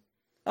weakness?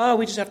 Oh,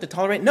 we just have to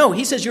tolerate? No,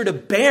 he says you're to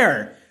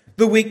bear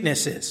the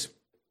weaknesses.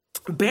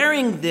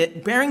 Bearing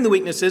the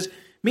weaknesses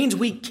means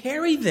we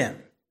carry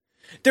them.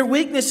 Their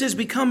weaknesses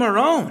become our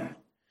own.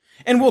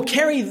 And we'll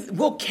carry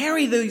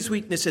these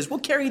weaknesses. We'll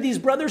carry these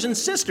brothers and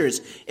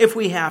sisters if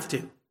we have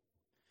to.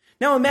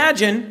 Now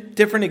imagine,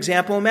 different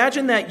example,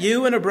 imagine that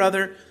you and a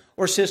brother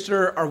or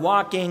sister are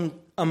walking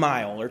a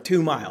mile or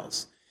 2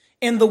 miles.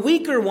 And the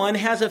weaker one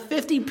has a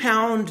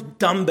 50-pound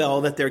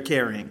dumbbell that they're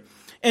carrying.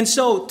 And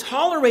so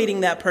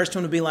tolerating that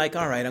person would be like,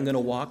 all right, I'm going to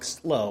walk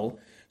slow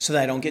so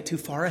that I don't get too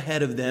far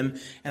ahead of them.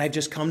 And I've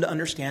just come to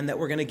understand that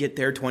we're going to get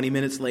there 20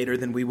 minutes later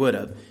than we would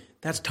have.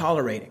 That's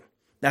tolerating.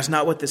 That's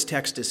not what this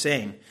text is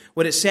saying.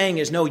 What it's saying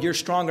is, no, you're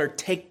stronger.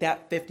 Take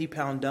that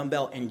 50-pound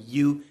dumbbell and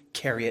you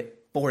carry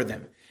it for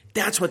them.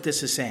 That's what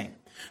this is saying.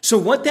 So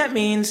what that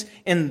means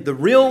in the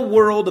real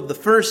world of the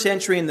first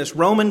century in this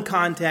Roman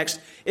context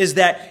is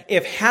that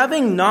if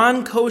having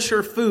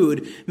non-kosher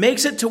food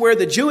makes it to where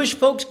the Jewish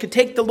folks could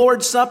take the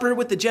Lord's Supper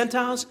with the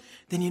Gentiles,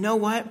 then you know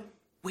what?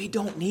 We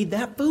don't need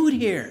that food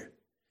here.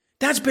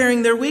 That's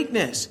bearing their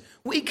weakness.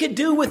 We could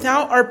do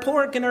without our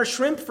pork and our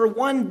shrimp for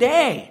one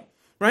day,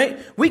 right?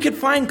 We could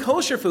find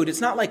kosher food.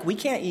 It's not like we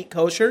can't eat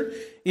kosher.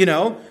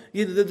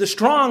 The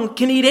strong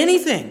can eat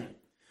anything.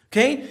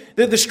 Okay?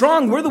 The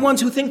strong, we're the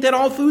ones who think that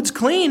all food's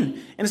clean.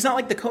 And it's not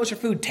like the kosher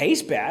food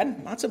tastes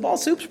bad. Matzo ball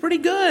soup's pretty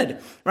good,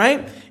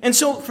 right? And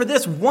so for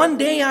this one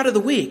day out of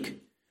the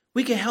week,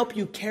 we can help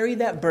you carry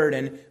that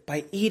burden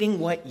by eating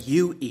what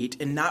you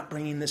eat and not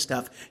bringing the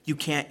stuff you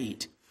can't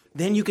eat.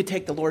 Then you could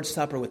take the Lord's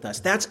Supper with us.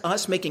 That's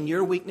us making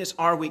your weakness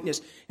our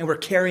weakness, and we're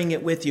carrying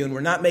it with you, and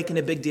we're not making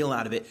a big deal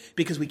out of it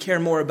because we care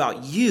more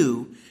about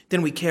you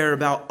than we care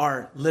about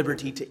our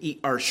liberty to eat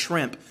our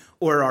shrimp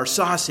or our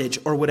sausage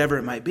or whatever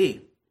it might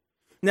be.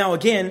 Now,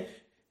 again,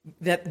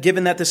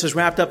 given that this is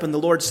wrapped up in the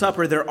Lord's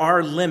Supper, there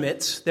are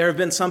limits. There have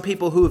been some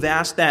people who have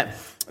asked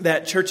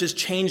that churches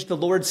change the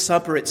Lord's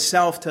Supper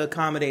itself to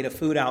accommodate a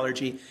food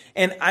allergy,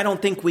 and I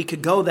don't think we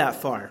could go that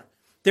far.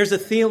 There's a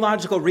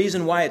theological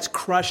reason why it's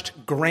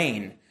crushed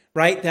grain,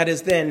 right? That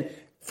is then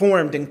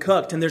formed and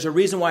cooked, and there's a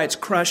reason why it's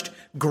crushed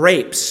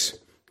grapes,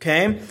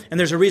 okay? And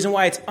there's a reason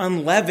why it's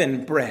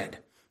unleavened bread,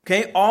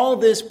 okay? All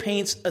this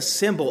paints a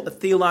symbol, a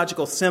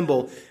theological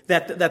symbol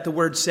that the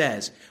word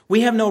says.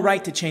 We have no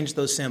right to change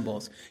those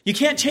symbols. You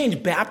can't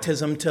change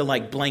baptism to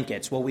like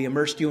blankets. Well, we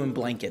immersed you in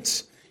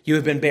blankets. You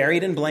have been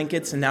buried in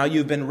blankets, and now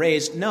you've been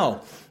raised.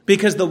 No,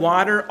 because the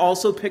water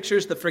also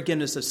pictures the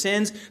forgiveness of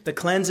sins, the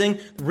cleansing,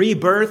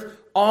 rebirth,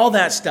 all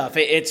that stuff.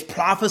 It's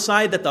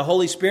prophesied that the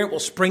Holy Spirit will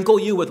sprinkle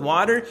you with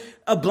water.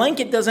 A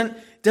blanket doesn't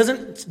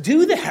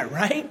do that,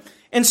 right?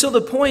 And so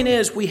the point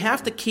is, we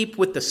have to keep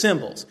with the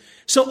symbols.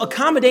 So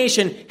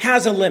accommodation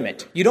has a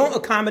limit. You don't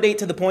accommodate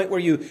to the point where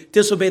you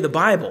disobey the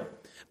Bible.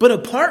 But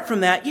apart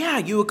from that, yeah,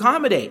 you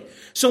accommodate.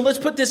 So let's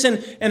put this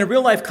in a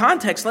real life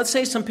context. Let's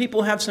say some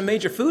people have some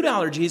major food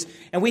allergies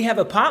and we have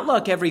a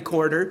potluck every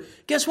quarter.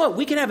 Guess what?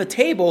 We can have a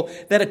table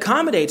that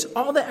accommodates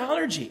all the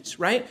allergies,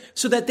 right?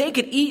 So that they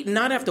could eat and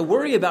not have to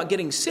worry about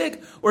getting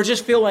sick or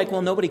just feel like,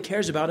 well, nobody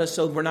cares about us,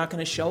 so we're not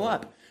going to show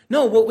up.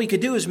 No, what we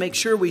could do is make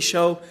sure we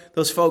show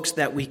those folks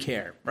that we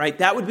care, right?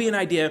 That would be an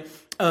idea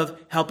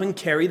of helping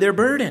carry their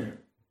burden.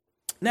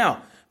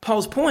 Now,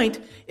 Paul's point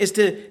is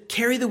to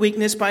carry the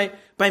weakness by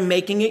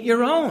making it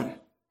your own.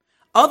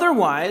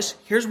 Otherwise,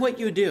 here's what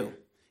you do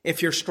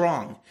if you're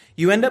strong.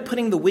 You end up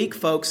putting the weak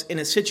folks in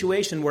a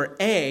situation where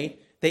A,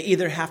 they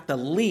either have to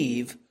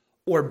leave,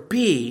 or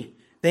B,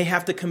 they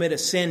have to commit a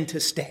sin to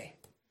stay,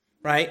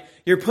 right?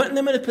 You're putting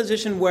them in a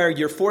position where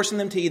you're forcing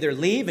them to either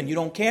leave and you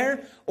don't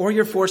care, or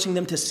you're forcing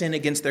them to sin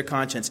against their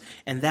conscience.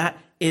 And that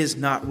is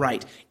not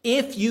right.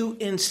 If you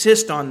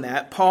insist on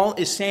that, Paul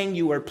is saying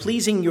you are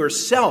pleasing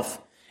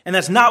yourself. And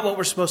that's not what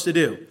we're supposed to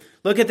do.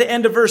 Look at the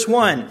end of verse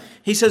 1.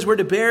 He says we're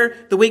to bear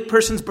the weak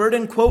person's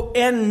burden, quote,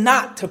 and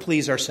not to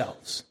please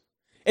ourselves.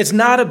 It's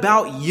not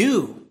about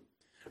you.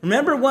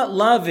 Remember what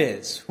love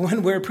is.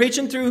 When we're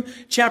preaching through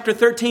chapter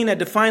 13, I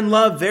define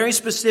love very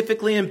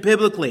specifically and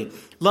biblically.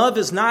 Love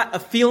is not a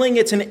feeling,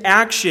 it's an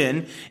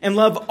action. And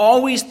love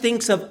always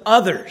thinks of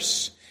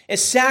others. It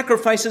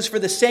sacrifices for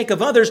the sake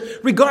of others,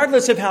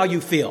 regardless of how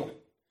you feel.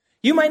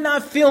 You might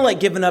not feel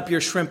like giving up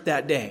your shrimp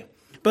that day.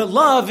 But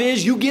love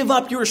is you give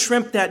up your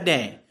shrimp that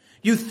day.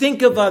 You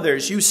think of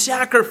others. You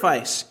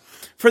sacrifice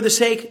for the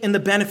sake and the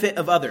benefit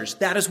of others.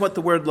 That is what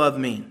the word love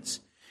means.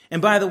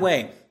 And by the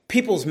way,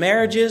 people's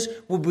marriages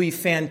would be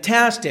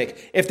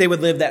fantastic if they would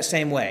live that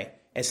same way.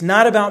 It's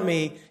not about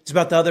me. It's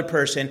about the other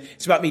person.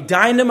 It's about me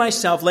dying to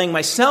myself, laying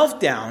myself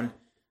down,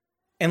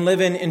 and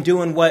living and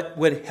doing what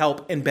would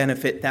help and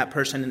benefit that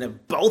person. And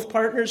if both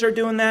partners are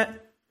doing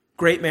that,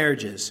 great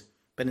marriages.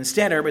 But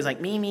instead, everybody's like,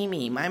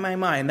 me,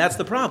 my. And that's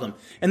the problem.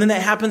 And then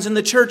that happens in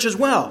the church as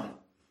well.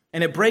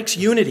 And it breaks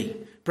unity.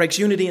 Breaks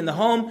unity in the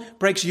home,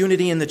 breaks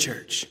unity in the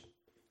church.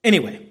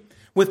 Anyway,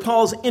 with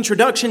Paul's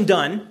introduction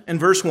done in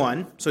verse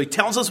 1, so he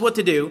tells us what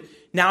to do,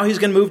 now he's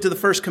going to move to the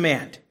first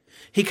command.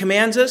 He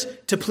commands us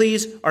to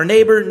please our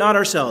neighbor, not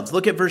ourselves.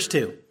 Look at verse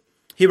 2.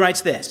 He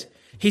writes this.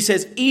 He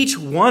says, each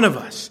one of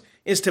us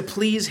is to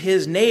please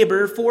his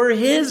neighbor for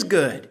his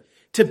good,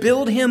 to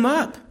build him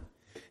up.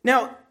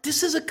 Now,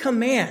 this is a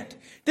command.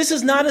 This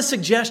is not a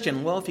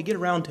suggestion. Well, if you get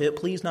around to it,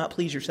 please not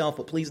please yourself,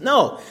 but please.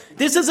 No,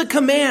 this is a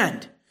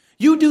command.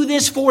 You do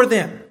this for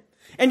them.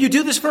 And you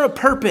do this for a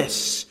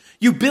purpose.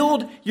 You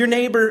build your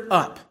neighbor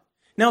up.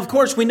 Now, of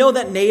course, we know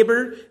that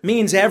neighbor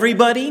means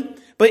everybody.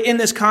 But in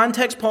this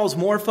context, Paul's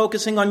more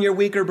focusing on your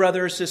weaker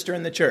brother or sister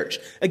in the church.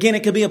 Again,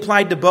 it could be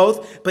applied to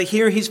both. But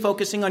here he's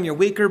focusing on your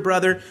weaker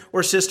brother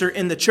or sister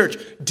in the church.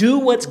 Do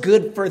what's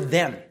good for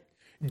them.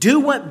 Do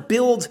what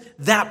builds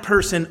that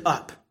person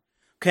up.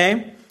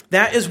 Okay?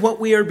 That is what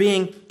we are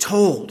being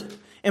told.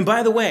 And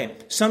by the way,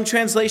 some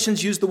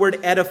translations use the word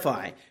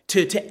edify,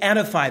 to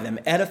edify them.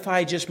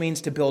 Edify just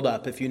means to build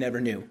up, if you never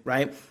knew,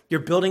 right? You're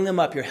building them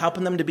up. You're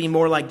helping them to be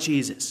more like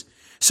Jesus.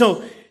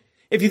 So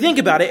if you think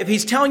about it, if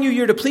he's telling you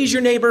you're to please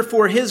your neighbor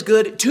for his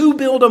good, to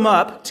build them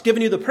up, it's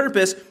giving you the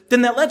purpose,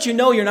 then that lets you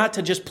know you're not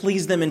to just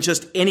please them in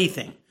just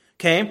anything,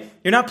 okay?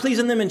 You're not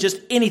pleasing them in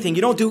just anything.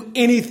 You don't do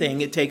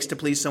anything it takes to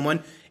please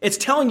someone. It's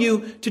telling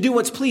you to do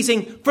what's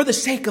pleasing for the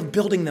sake of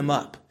building them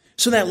up.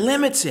 So that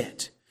limits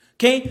it,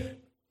 okay?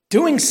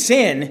 Doing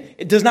sin,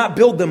 it does not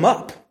build them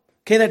up,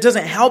 okay? That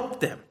doesn't help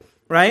them,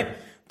 right?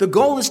 The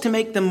goal is to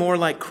make them more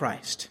like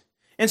Christ.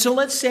 And so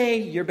let's say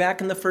you're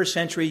back in the first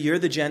century, you're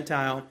the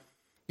Gentile,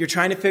 you're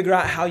trying to figure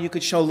out how you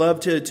could show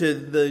love to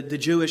the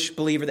Jewish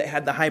believer that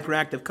had the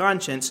hyperactive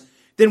conscience.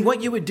 Then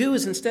what you would do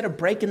is instead of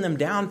breaking them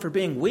down for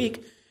being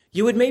weak,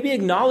 you would maybe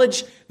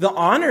acknowledge the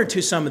honor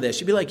to some of this.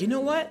 You'd be like, you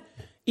know what?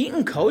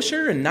 Eating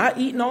kosher and not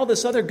eating all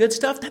this other good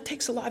stuff, that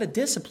takes a lot of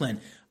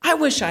discipline. I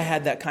wish I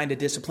had that kind of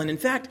discipline. In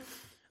fact,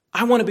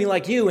 I want to be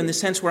like you in the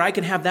sense where I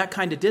can have that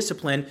kind of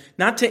discipline,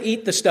 not to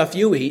eat the stuff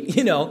you eat,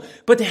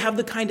 but to have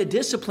the kind of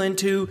discipline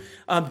to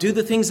do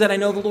the things that I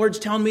know the Lord's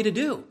telling me to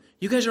do.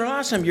 You guys are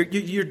awesome.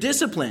 You're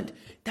disciplined.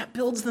 That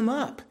builds them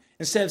up.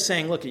 Instead of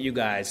saying, look at you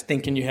guys,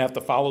 thinking you have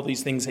to follow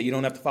these things that you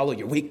don't have to follow.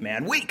 You're weak,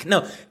 man. Weak.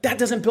 No, that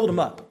doesn't build them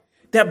up.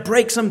 That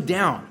breaks them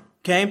down.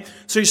 Okay?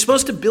 So you're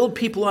supposed to build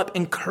people up,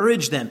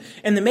 encourage them.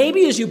 And then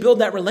maybe as you build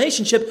that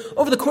relationship,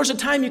 over the course of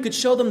time, you could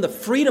show them the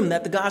freedom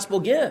that the gospel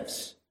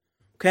gives.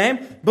 Okay?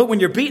 But when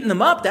you're beating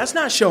them up, that's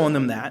not showing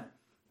them that,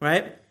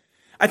 right?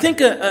 I think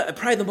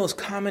probably the most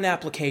common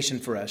application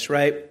for us,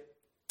 right,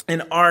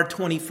 in our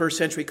 21st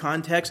century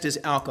context is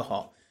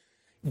alcohol.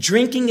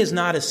 Drinking is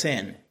not a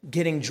sin.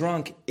 Getting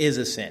drunk is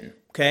a sin.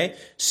 Okay?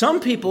 Some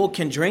people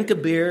can drink a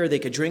beer, they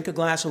could drink a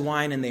glass of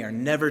wine, and they are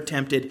never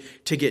tempted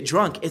to get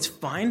drunk. It's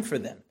fine for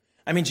them.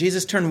 I mean,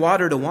 Jesus turned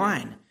water to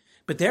wine.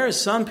 But there are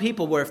some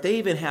people where if they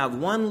even have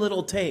one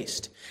little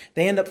taste,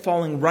 they end up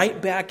falling right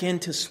back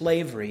into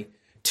slavery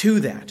to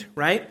that,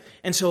 right?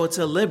 And so it's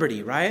a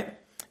liberty, right?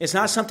 It's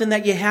not something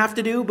that you have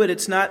to do, but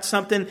it's not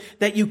something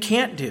that you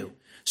can't do.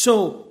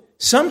 So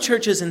some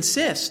churches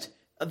insist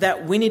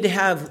that we need to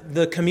have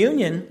the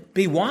communion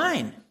be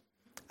wine.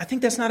 I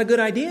think that's not a good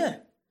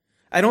idea.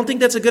 I don't think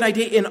that's a good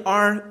idea in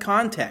our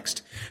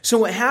context. So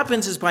what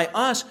happens is by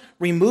us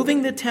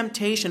removing the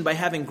temptation by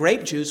having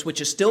grape juice, which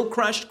is still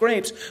crushed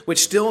grapes, which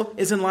still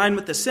is in line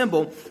with the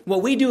symbol,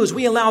 what we do is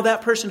we allow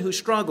that person who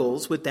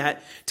struggles with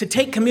that to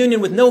take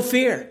communion with no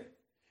fear,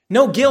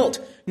 no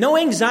guilt, no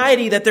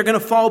anxiety that they're going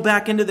to fall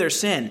back into their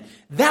sin.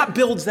 That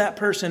builds that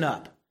person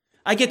up.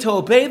 I get to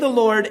obey the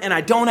Lord and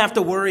I don't have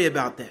to worry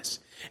about this.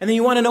 And then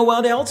you want to know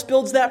what else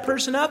builds that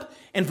person up?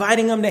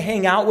 Inviting them to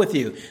hang out with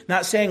you.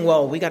 Not saying,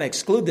 well, we got to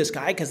exclude this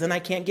guy because then I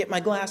can't get my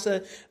glass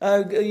of,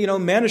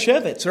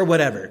 Manischewitz or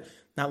whatever.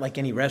 Not like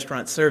any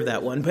restaurant serve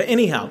that one. But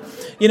anyhow,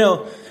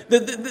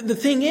 the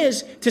thing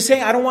is to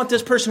say, I don't want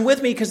this person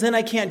with me because then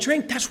I can't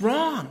drink. That's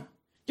wrong.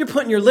 You're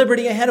putting your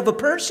liberty ahead of a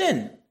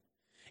person.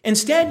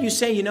 Instead, you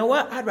say, you know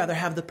what? I'd rather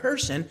have the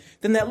person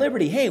than that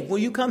liberty. Hey, will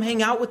you come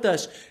hang out with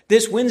us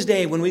this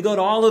Wednesday when we go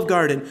to Olive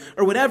Garden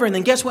or whatever? And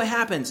then guess what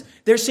happens?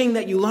 They're seeing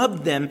that you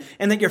love them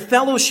and that you're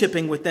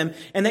fellowshipping with them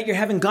and that you're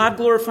having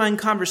God-glorifying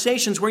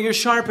conversations where you're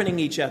sharpening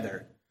each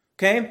other.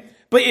 Okay?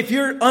 But if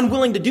you're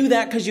unwilling to do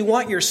that because you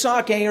want your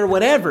sake or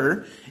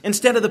whatever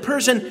instead of the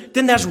person,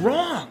 then that's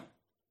wrong.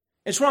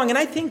 It's wrong. And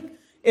I think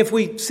if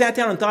we sat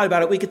down and thought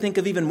about it, we could think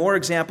of even more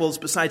examples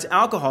besides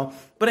alcohol.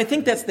 But I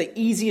think that's the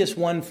easiest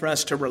one for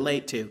us to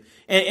relate to.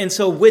 And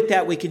so with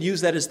that, we could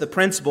use that as the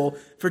principle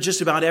for just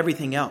about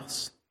everything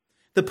else.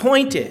 The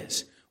point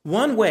is,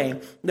 one way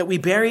that we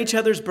bear each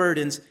other's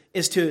burdens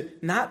is to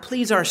not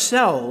please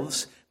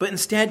ourselves, but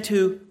instead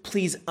to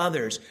please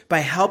others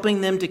by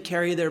helping them to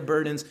carry their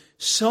burdens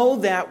so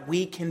that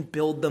we can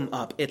build them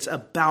up. It's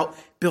about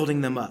building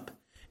them up.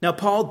 Now,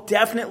 Paul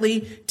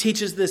definitely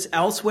teaches this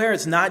elsewhere.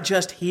 It's not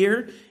just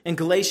here. In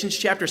Galatians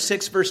chapter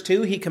 6, verse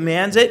 2, he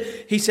commands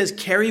it. He says,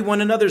 carry one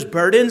another's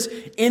burdens.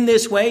 In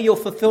this way, you'll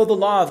fulfill the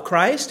law of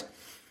Christ.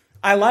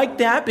 I like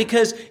that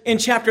because in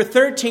chapter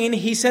 13,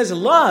 he says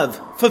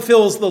love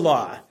fulfills the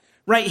law.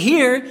 Right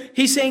here,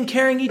 he's saying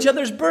carrying each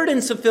other's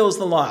burdens fulfills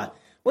the law.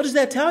 What does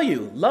that tell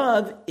you?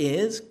 Love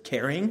is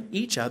carrying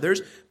each other's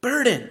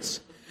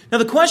burdens. Now,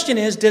 the question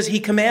is, does he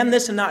command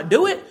this and not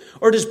do it?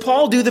 Or does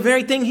Paul do the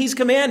very thing he's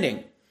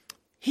commanding?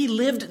 He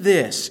lived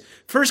this.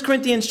 1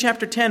 Corinthians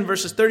chapter 10,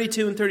 verses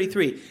 32 and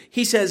 33.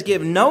 He says,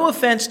 give no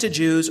offense to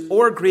Jews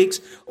or Greeks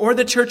or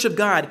the church of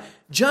God,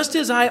 just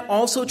as I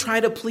also try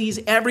to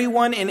please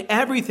everyone in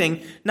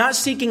everything, not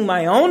seeking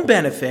my own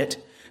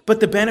benefit,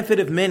 but the benefit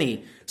of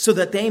many, so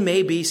that they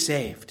may be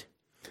saved.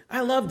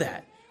 I love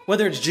that.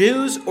 Whether it's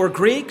Jews or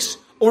Greeks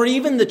or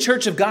even the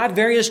church of God,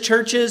 various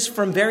churches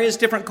from various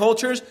different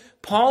cultures,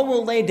 Paul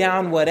will lay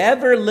down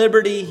whatever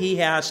liberty he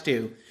has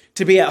to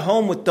be at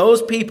home with those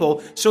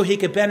people so he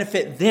could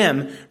benefit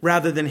them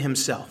rather than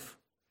himself.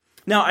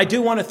 Now, I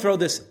do want to throw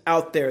this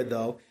out there,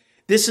 though.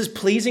 This is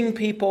pleasing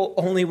people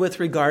only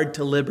with regard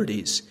to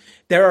liberties.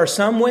 There are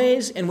some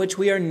ways in which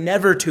we are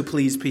never to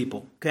please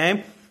people,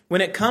 okay?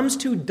 When it comes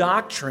to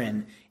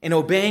doctrine and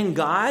obeying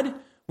God,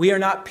 we are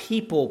not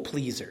people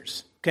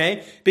pleasers,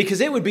 okay? Because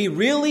it would be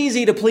real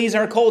easy to please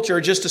our culture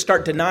just to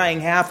start denying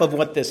half of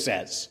what this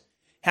says.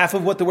 Half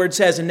of what the word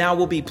says, and now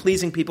we'll be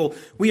pleasing people.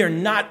 We are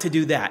not to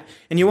do that.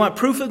 And you want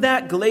proof of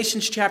that?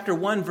 Galatians chapter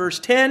 1, verse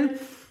 10,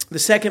 the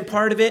second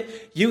part of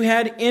it.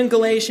 In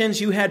Galatians,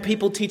 you had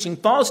people teaching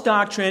false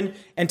doctrine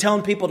and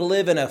telling people to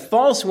live in a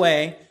false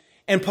way.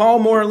 And Paul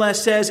more or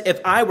less says, if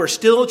I were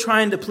still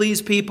trying to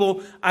please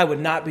people, I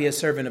would not be a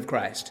servant of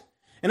Christ.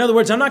 In other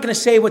words, I'm not going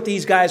to say what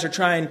these guys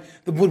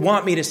would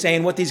want me to say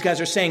and what these guys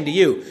are saying to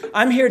you.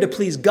 I'm here to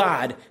please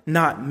God,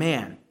 not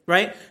man.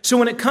 Right? So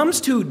when it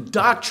comes to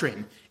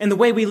doctrine and the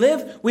way we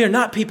live, we are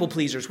not people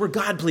pleasers. We're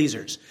God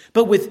pleasers.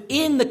 But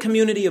within the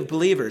community of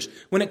believers,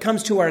 when it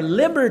comes to our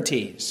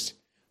liberties,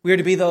 we are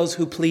to be those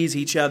who please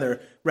each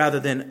other rather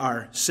than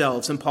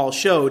ourselves. And Paul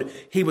showed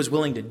he was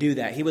willing to do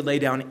that. He would lay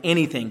down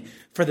anything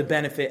for the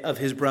benefit of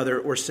his brother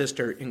or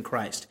sister in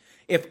Christ.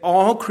 If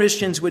all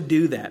Christians would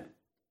do that,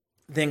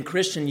 then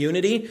Christian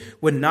unity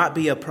would not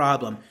be a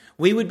problem.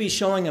 We would be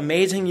showing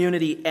amazing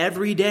unity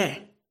every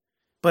day.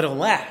 But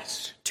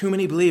alas, too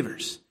many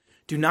believers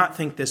do not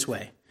think this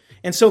way.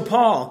 And so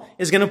Paul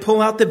is going to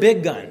pull out the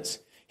big guns.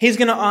 He's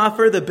going to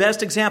offer the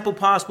best example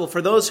possible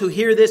for those who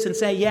hear this and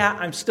say, yeah,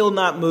 I'm still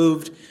not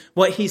moved.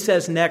 What he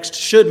says next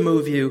should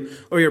move you,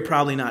 or you're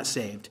probably not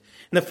saved.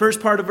 In the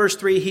first part of verse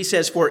 3, he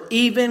says, for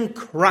even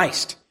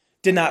Christ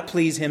did not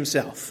please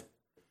himself.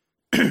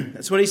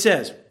 That's what he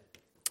says.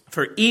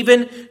 For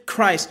even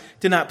Christ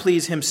did not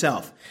please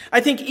himself.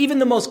 I think even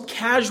the most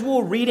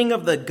casual reading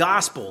of the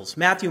Gospels,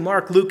 Matthew,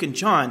 Mark, Luke, and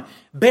John,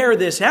 bear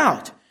this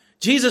out.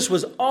 Jesus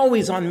was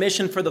always on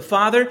mission for the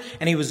Father,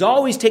 and he was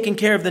always taking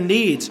care of the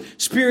needs,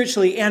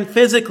 spiritually and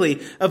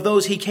physically, of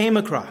those he came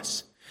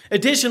across.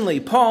 Additionally,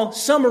 Paul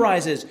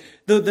summarizes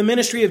the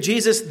ministry of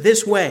Jesus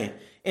this way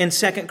in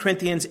 2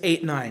 Corinthians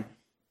 8:9.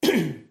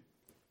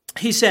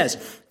 He says,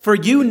 for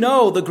you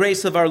know the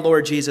grace of our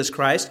Lord Jesus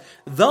Christ,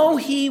 though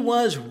he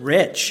was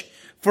rich,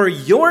 for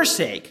your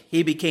sake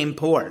he became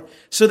poor,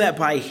 so that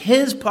by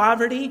his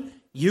poverty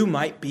you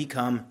might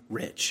become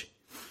rich.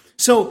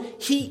 So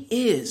he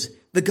is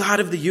the God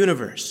of the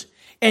universe,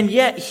 and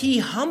yet he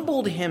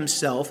humbled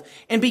himself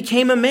and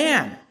became a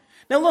man.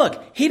 Now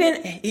look, he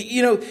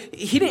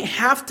didn't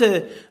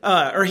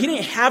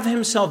have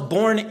himself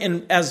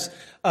born as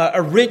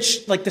a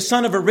rich, like the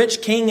son of a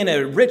rich king in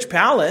a rich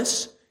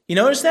palace. You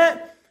notice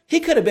that? He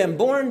could have been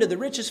born to the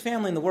richest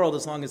family in the world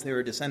as long as they were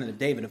a descendant of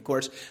David, of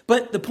course.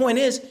 But the point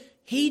is,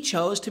 he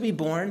chose to be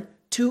born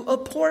to a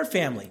poor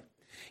family.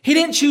 He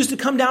didn't choose to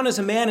come down as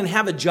a man and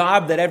have a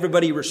job that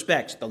everybody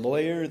respects, the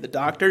lawyer, the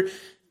doctor.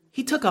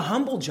 He took a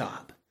humble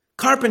job,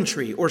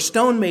 carpentry or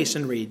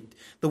stonemasonry.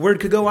 The word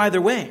could go either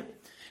way.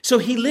 So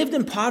he lived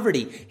in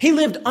poverty. He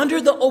lived under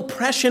the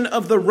oppression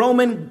of the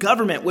Roman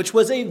government, which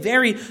was a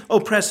very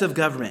oppressive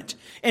government.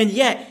 And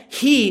yet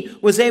he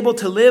was able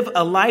to live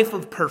a life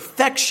of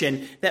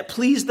perfection that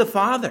pleased the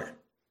Father.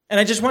 And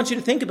I just want you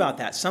to think about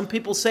that. Some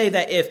people say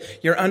that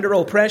if you're under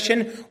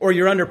oppression or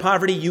you're under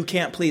poverty, you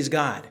can't please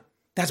God.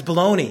 That's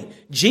baloney.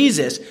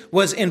 Jesus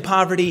was in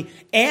poverty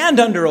and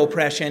under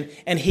oppression,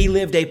 and he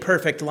lived a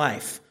perfect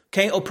life.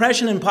 Okay,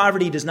 oppression and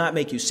poverty does not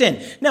make you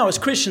sin. Now, as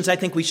Christians, I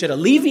think we should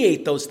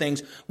alleviate those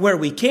things where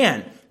we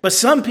can. But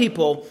some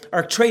people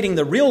are trading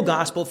the real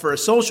gospel for a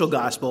social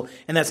gospel,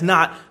 and that's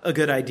not a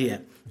good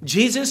idea.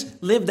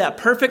 Jesus lived that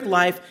perfect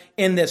life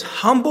in this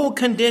humble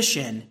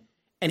condition,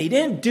 and he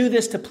didn't do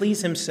this to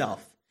please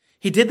himself.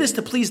 He did this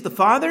to please the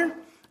Father,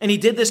 and he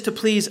did this to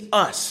please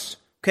us.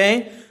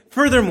 Okay?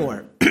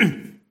 Furthermore,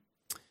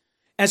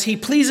 as he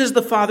pleases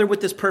the Father with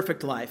this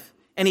perfect life,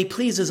 and he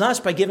pleases us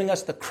by giving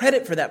us the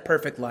credit for that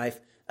perfect life,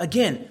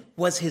 again,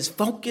 was his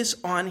focus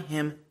on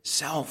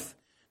himself?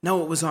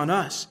 No, it was on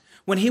us.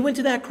 When he went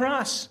to that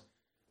cross,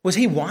 was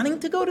he wanting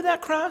to go to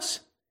that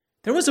cross?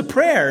 There was a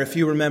prayer, if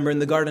you remember, in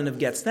the Garden of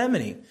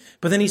Gethsemane.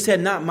 But then he said,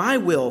 not my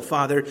will,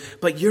 Father,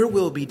 but your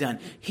will be done.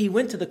 He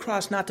went to the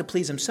cross not to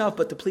please himself,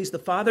 but to please the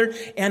Father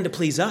and to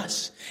please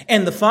us.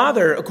 And the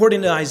Father,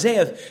 according to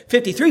Isaiah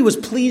 53, was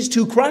pleased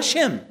to crush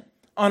him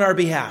on our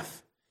behalf.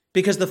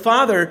 Because the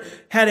Father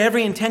had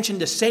every intention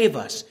to save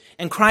us,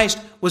 and Christ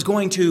was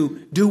going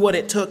to do what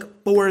it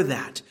took for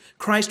that.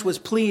 Christ was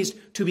pleased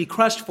to be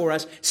crushed for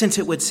us since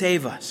it would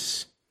save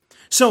us.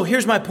 So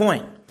here's my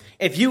point.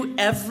 If you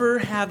ever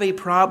have a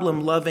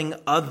problem loving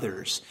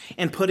others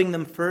and putting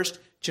them first,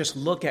 just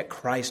look at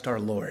Christ our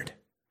Lord.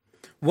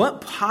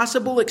 What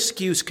possible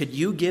excuse could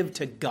you give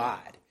to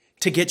God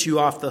to get you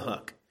off the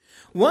hook?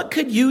 What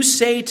could you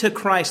say to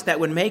Christ that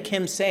would make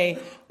him say,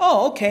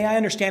 oh, okay, I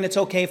understand it's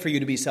okay for you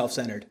to be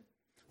self-centered?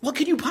 What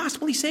could you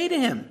possibly say to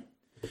him?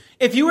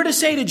 If you were to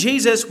say to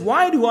Jesus,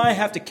 why do I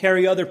have to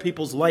carry other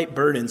people's light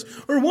burdens?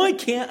 Or why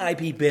can't I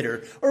be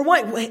bitter? Or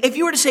why? If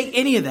you were to say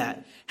any of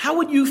that, how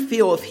would you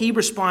feel if he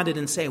responded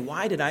and say,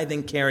 why did I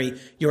then carry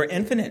your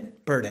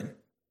infinite burden?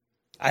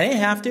 I didn't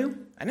have to.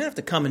 I didn't have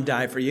to come and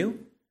die for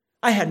you.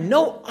 I had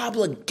no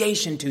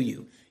obligation to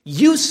you.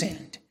 You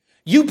sinned.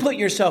 You put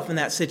yourself in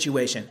that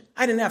situation.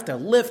 I didn't have to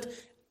lift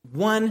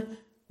one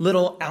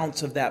little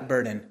ounce of that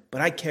burden,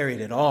 but I carried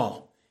it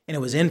all, and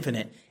it was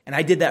infinite, and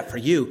I did that for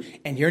you,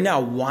 and you're now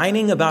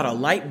whining about a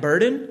light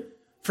burden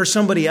for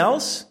somebody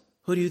else?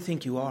 Who do you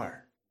think you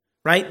are?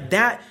 Right?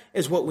 That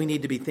is what we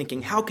need to be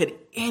thinking. How could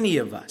any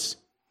of us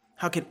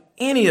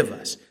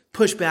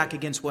push back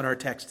against what our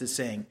text is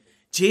saying?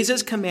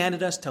 Jesus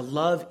commanded us to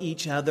love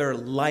each other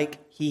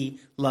like he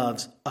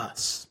loves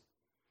us.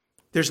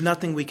 There's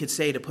nothing we could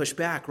say to push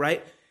back,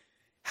 right?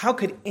 How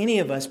could any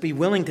of us be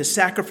willing to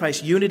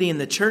sacrifice unity in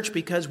the church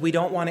because we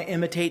don't want to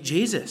imitate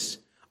Jesus?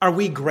 Are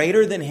we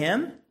greater than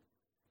him?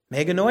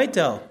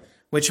 Meganoito,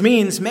 which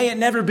means may it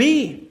never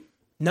be.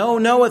 No,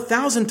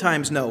 1,000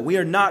 times no. We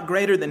are not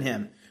greater than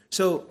him.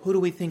 So who do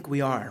we think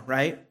we are,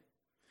 right?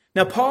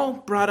 Now, Paul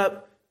brought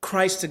up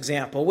Christ's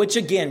example, which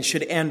again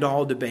should end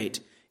all debate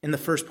in the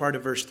first part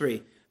of verse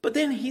 3. But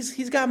then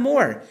he's got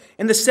more.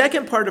 In the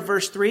second part of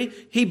verse 3,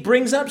 he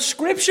brings up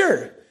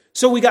Scripture.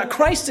 So we got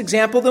Christ's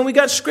example, then we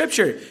got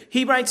Scripture.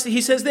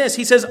 He says this,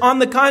 he says, on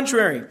the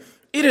contrary,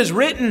 it is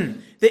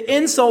written, the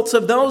insults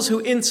of those who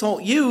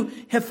insult you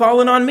have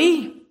fallen on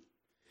me.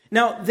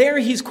 Now, there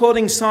he's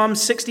quoting Psalm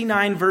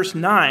 69, verse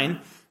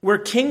 9, where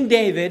King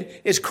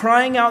David is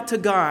crying out to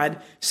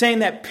God, saying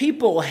that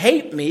people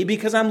hate me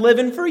because I'm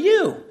living for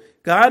you.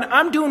 God,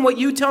 I'm doing what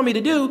you tell me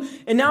to do,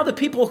 and now the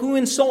people who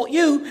insult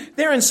you,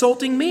 they're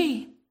insulting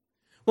me.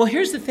 Well,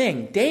 here's the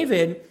thing.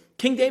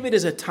 King David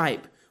is a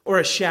type or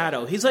a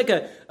shadow. He's like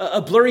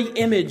a blurry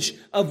image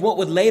of what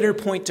would later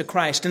point to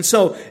Christ. And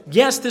so,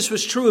 yes, this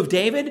was true of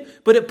David,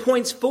 but it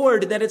points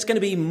forward that it's going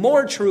to be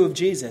more true of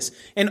Jesus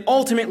and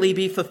ultimately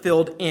be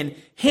fulfilled in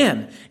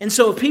him. And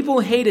so if people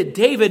hated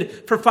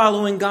David for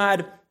following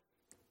God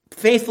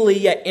faithfully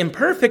yet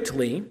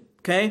imperfectly,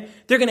 okay,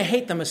 they're going to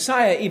hate the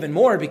Messiah even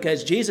more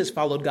because Jesus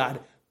followed God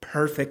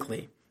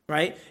perfectly,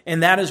 right?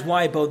 And that is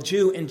why both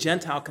Jew and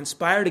Gentile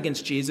conspired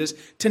against Jesus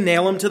to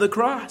nail him to the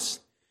cross.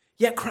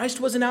 Yet Christ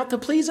wasn't out to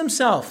please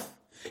himself.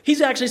 He's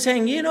actually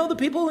saying, the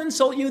people who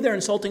insult you, they're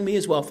insulting me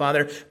as well,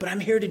 Father, but I'm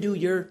here to do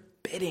your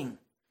bidding,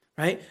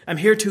 right? I'm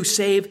here to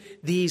save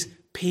these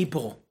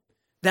people.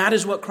 That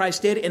is what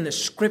Christ did, and the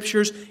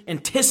scriptures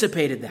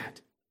anticipated that.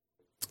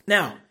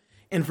 Now,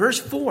 in verse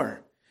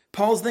 4,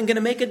 Paul's then going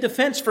to make a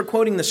defense for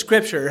quoting the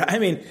scripture.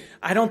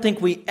 I don't think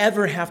we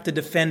ever have to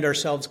defend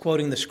ourselves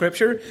quoting the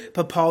scripture,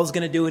 but Paul's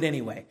going to do it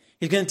anyway.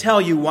 He's going to tell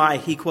you why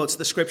he quotes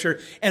the scripture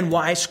and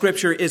why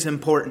scripture is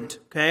important,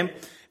 okay?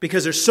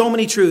 Because there's so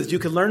many truths. You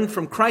can learn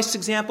from Christ's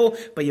example,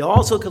 but you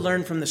also can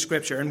learn from the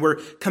scripture, and we're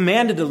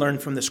commanded to learn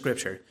from the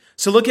scripture.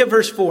 So look at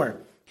verse 4.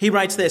 He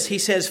writes this. He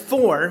says,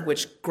 for,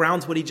 which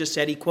grounds what he just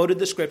said. He quoted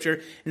the scripture.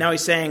 And now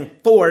he's saying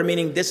for,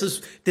 meaning this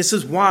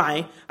is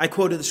why I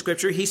quoted the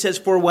scripture. He says,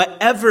 for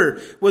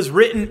whatever was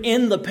written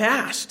in the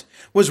past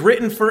was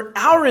written for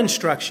our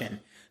instruction,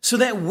 so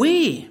that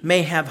we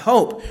may have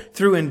hope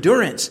through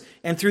endurance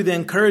and through the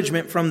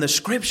encouragement from the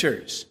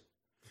scriptures.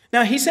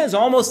 Now, he says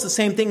almost the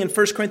same thing in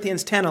 1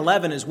 Corinthians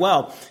 10:11 as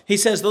well. He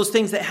says those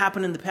things that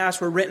happened in the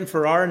past were written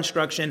for our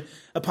instruction,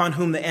 upon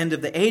whom the end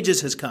of the ages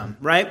has come,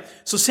 right?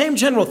 So same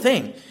general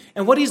thing.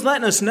 And what he's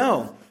letting us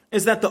know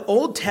is that the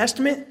Old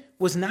Testament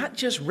was not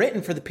just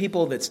written for the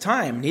people of its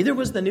time. Neither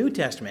was the New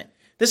Testament.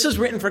 This is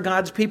written for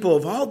God's people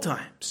of all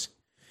times.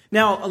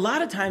 Now, a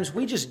lot of times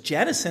we just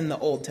jettison the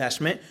Old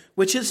Testament,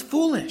 which is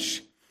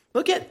foolish.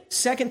 Look at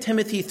 2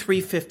 Timothy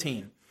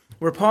 3:15.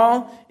 Where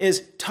Paul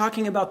is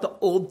talking about the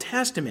Old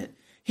Testament.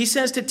 He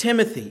says to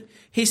Timothy,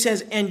 he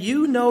says, and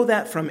you know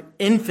that from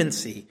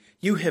infancy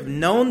you have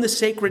known the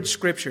sacred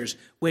scriptures,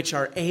 which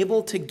are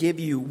able to give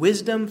you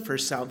wisdom for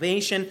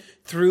salvation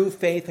through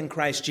faith in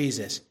Christ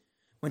Jesus.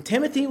 When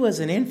Timothy was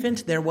an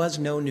infant, there was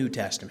no New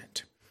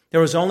Testament. There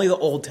was only the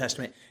Old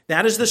Testament.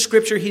 That is the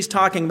scripture he's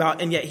talking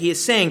about, and yet he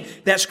is saying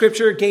that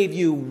scripture gave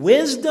you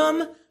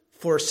wisdom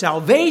for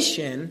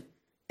salvation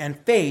and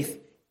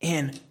faith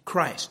in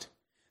Christ.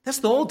 That's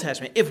the Old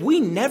Testament. If we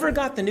never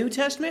got the New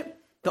Testament,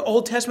 the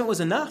Old Testament was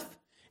enough.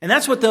 And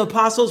that's what the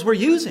apostles were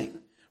using,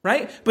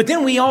 right? But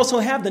then we also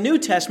have the New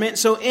Testament.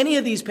 So any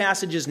of these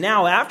passages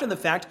now, after the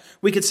fact,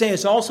 we could say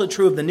it's also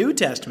true of the New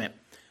Testament.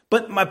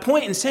 But my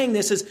point in saying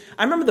this is,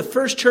 I remember the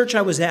first church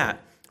I was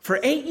at, for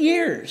 8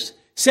 years,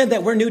 said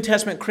that we're New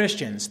Testament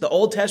Christians. The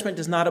Old Testament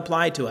does not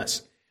apply to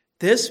us.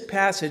 This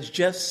passage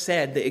just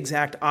said the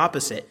exact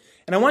opposite.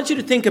 And I want you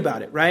to think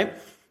about it, right?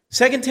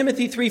 2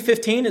 Timothy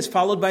 3:15 is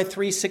followed by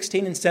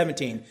 3:16 and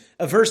 17,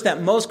 a verse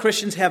that most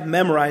Christians have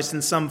memorized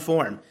in some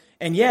form.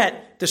 And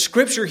yet, the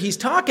scripture he's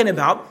talking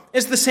about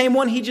is the same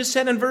one he just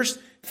said in verse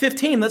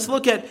 15. Let's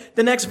look at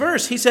the next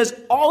verse. He says,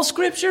 all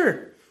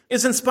scripture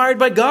is inspired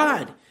by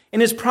God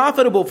and is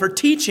profitable for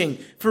teaching,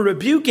 for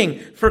rebuking,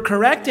 for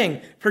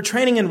correcting, for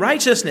training in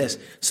righteousness,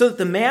 so that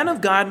the man of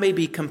God may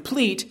be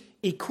complete,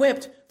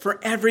 equipped for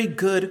every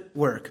good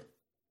work.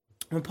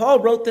 When Paul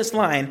wrote this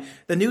line,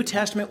 the New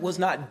Testament was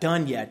not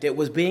done yet. It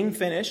was being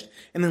finished,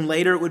 and then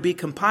later it would be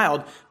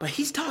compiled. But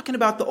he's talking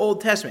about the Old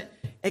Testament.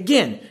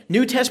 Again,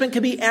 New Testament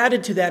can be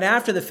added to that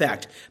after the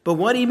fact. But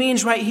what he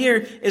means right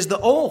here is the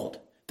Old.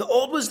 The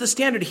Old was the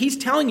standard. He's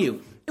telling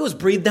you it was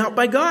breathed out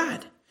by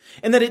God.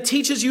 And that it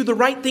teaches you the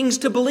right things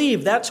to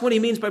believe. That's what he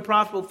means by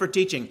profitable for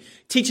teaching.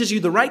 It teaches you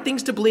the right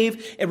things to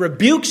believe. It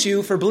rebukes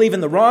you for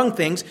believing the wrong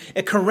things.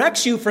 It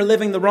corrects you for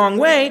living the wrong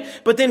way,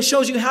 but then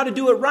shows you how to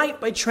do it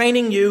right by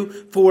training you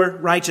for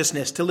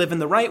righteousness, to live in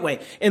the right way.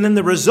 And then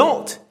the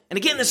result, and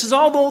again, this is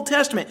all the Old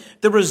Testament.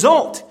 The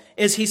result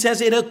is, he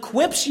says, it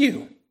equips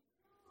you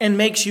and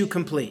makes you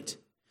complete.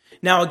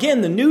 Now,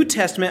 again, the New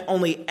Testament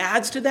only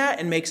adds to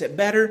that and makes it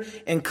better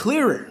and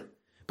clearer.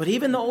 But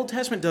even the Old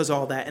Testament does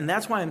all that. And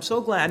that's why I'm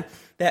so glad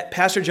that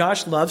Pastor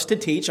Josh loves to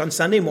teach on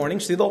Sunday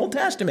mornings through the Old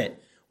Testament.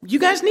 You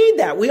guys need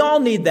that. We all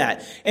need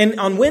that. And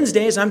on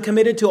Wednesdays, I'm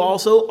committed to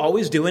also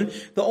always doing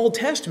the Old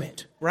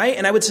Testament, right?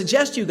 And I would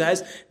suggest you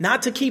guys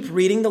not to keep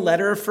reading the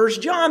letter of 1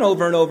 John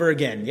over and over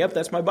again. Yep,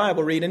 that's my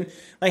Bible reading.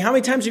 Like, how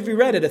many times have you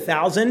read it?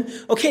 1,000?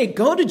 Okay,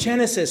 go to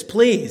Genesis,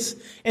 please.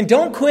 And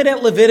don't quit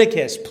at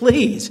Leviticus,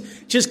 please.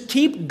 Just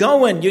keep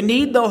going. You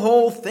need the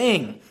whole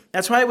thing.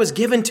 That's why it was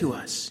given to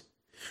us.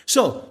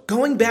 So,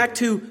 going back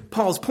to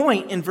Paul's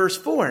point in verse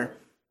 4,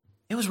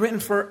 it was written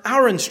for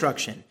our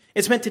instruction.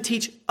 It's meant to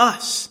teach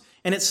us,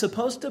 and it's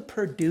supposed to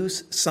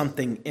produce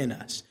something in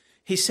us.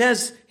 He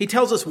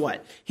tells us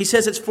what? He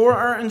says it's for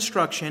our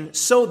instruction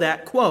so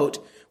that,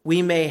 quote,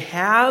 we may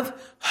have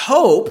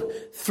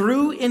hope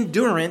through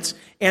endurance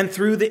and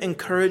through the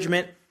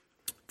encouragement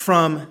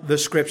from the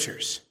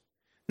Scriptures.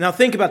 Now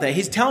think about that.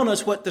 He's telling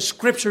us what the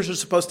Scriptures are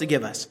supposed to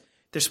give us.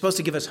 They're supposed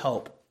to give us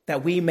hope,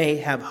 that we may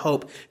have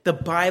hope. The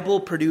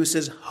Bible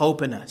produces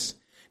hope in us.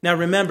 Now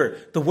remember,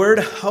 the word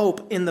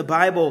hope in the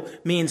Bible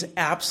means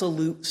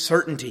absolute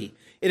certainty.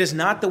 It is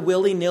not the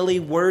willy-nilly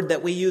word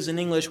that we use in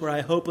English where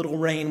I hope it'll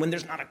rain when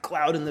there's not a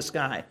cloud in the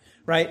sky,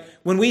 right?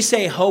 When we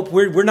say hope,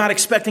 we're not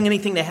expecting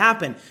anything to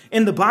happen.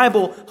 In the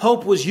Bible,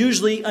 hope was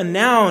usually a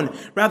noun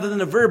rather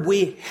than a verb.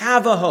 We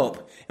have a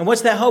hope. And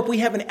what's that hope? We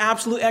have an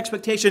absolute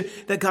expectation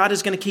that God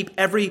is going to keep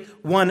every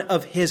one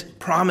of his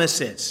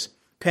promises,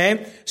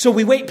 okay? So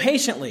we wait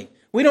patiently.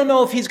 We don't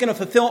know if he's going to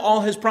fulfill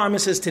all his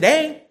promises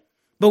today,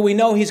 but we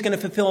know he's going to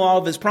fulfill all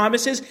of his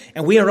promises,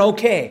 and we are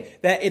okay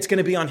that it's going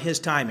to be on his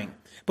timing.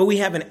 But we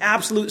have an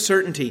absolute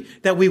certainty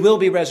that we will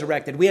be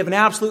resurrected. We have an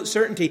absolute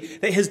certainty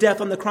that his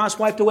death on the cross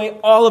wiped away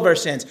all of our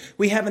sins.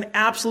 We have an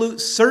absolute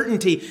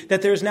certainty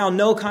that there is now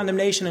no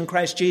condemnation in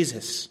Christ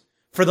Jesus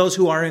for those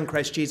who are in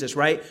Christ Jesus,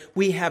 right?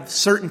 We have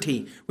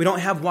certainty. We don't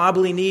have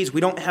wobbly knees.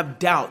 We don't have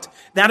doubt.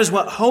 That is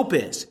what hope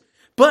is.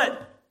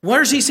 But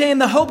where is he saying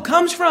the hope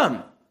comes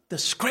from? The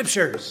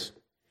Scriptures.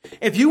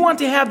 If you want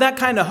to have that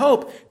kind of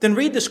hope, then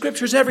read the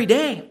Scriptures every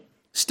day.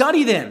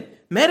 Study them.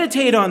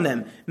 Meditate on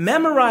them.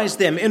 Memorize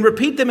them. And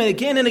repeat them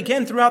again and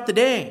again throughout the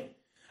day.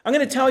 I'm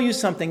going to tell you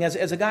something as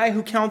a guy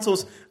who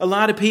counsels a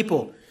lot of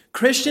people.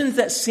 Christians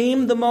that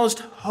seem the most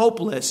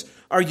hopeless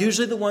are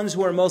usually the ones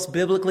who are most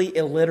biblically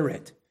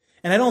illiterate.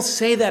 And I don't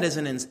say that as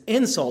an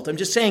insult. I'm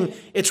just saying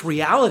it's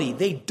reality.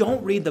 They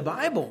don't read the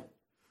Bible.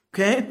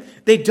 Okay?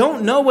 They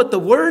don't know what the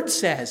Word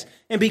says.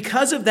 And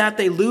because of that,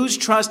 they lose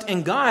trust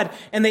in God,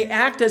 and they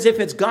act as if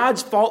it's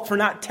God's fault for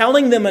not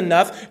telling them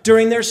enough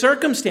during their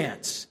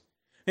circumstance.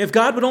 If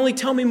God would only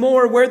tell me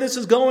more where this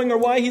is going or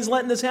why he's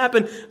letting this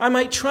happen, I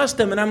might trust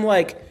him. And I'm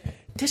like,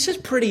 this is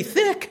pretty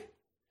thick.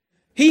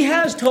 He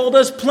has told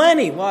us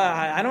plenty. Well,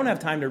 I don't have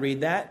time to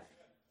read that.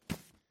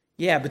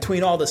 Yeah,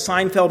 between all the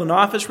Seinfeld and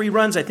Office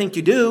reruns, I think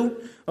you do.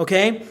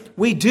 Okay?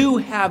 We do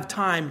have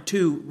time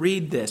to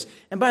read this.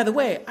 And by the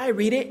way, I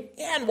read it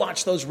and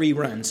watch those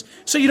reruns.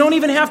 So you don't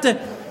even have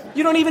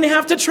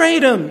to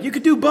trade them. You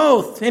could do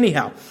both.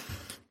 Anyhow.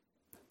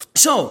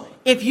 So,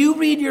 if you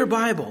read your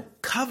Bible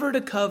cover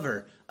to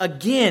cover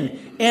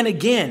again and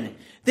again,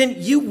 then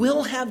you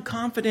will have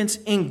confidence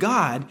in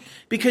God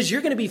because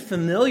you're going to be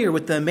familiar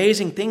with the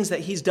amazing things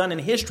that he's done in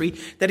history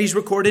that he's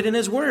recorded in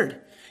his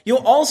Word.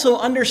 You'll also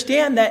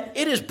understand that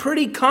it is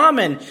pretty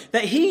common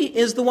that he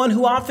is the one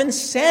who often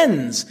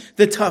sends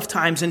the tough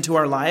times into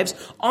our lives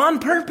on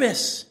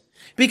purpose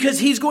because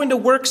he's going to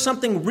work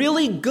something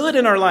really good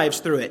in our lives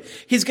through it.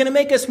 He's going to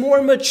make us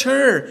more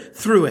mature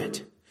through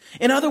it.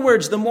 In other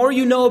words, the more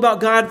you know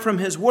about God from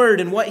his Word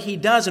and what he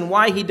does and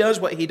why he does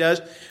what he does,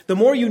 the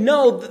more you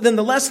know, then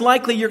the less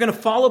likely you're going to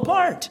fall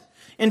apart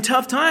in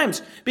tough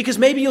times. Because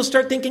maybe you'll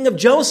start thinking of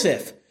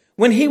Joseph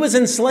when he was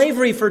in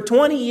slavery for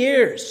 20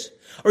 years.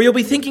 Or you'll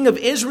be thinking of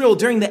Israel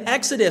during the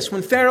Exodus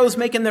when Pharaoh was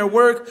making their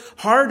work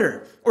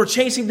harder or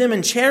chasing them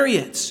in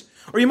chariots.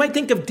 Or you might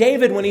think of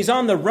David when he's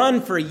on the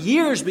run for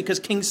years because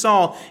King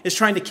Saul is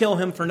trying to kill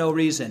him for no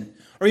reason.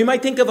 Or you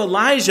might think of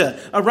Elijah,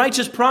 a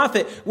righteous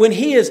prophet, when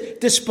he is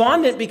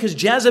despondent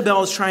because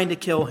Jezebel is trying to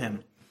kill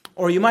him.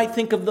 Or you might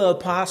think of the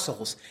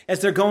apostles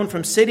as they're going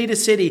from city to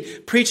city,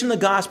 preaching the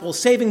gospel,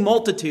 saving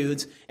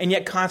multitudes, and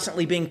yet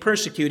constantly being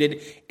persecuted,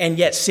 and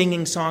yet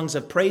singing songs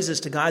of praises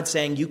to God,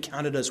 saying, you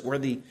counted us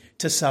worthy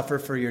to suffer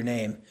for your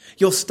name.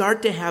 You'll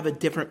start to have a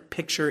different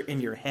picture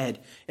in your head,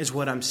 is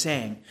what I'm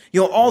saying.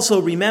 You'll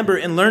also remember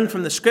and learn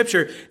from the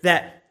Scripture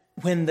that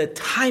when the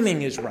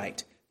timing is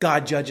right,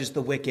 God judges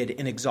the wicked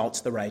and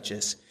exalts the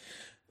righteous.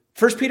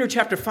 1 Peter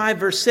chapter 5,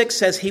 verse 6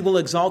 says he will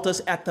exalt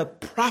us at the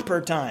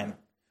proper time.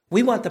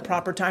 We want the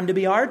proper time to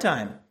be our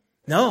time.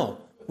 No,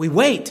 we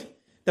wait.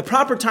 The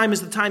proper time is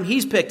the time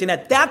he's picked, and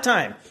at that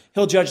time,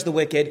 he'll judge the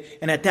wicked,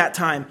 and at that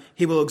time,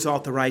 he will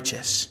exalt the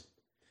righteous.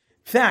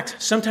 In fact,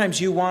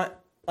 sometimes you want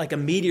like a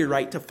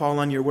meteorite to fall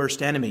on your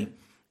worst enemy.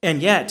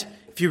 And yet,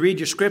 if you read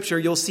your Scripture,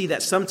 you'll see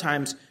that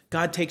sometimes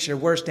God takes your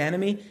worst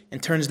enemy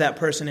and turns that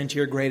person into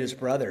your greatest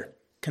brother.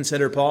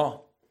 Consider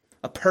Paul,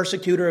 a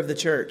persecutor of the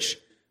church,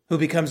 who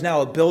becomes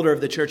now a builder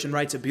of the church and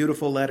writes a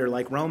beautiful letter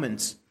like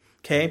Romans.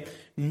 Okay?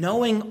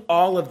 Knowing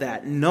all of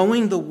that,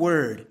 knowing the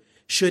Word,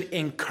 should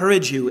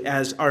encourage you,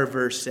 as our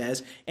verse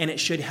says, and it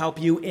should help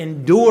you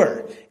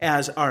endure,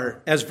 as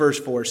verse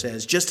 4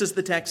 says, just as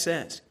the text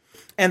says.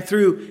 And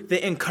through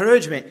the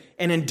encouragement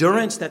and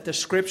endurance that the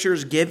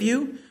Scriptures give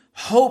you,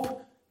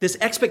 hope, this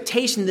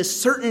expectation,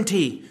 this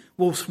certainty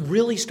will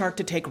really start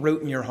to take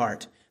root in your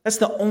heart. That's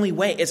the only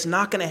way. It's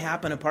not going to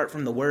happen apart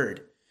from the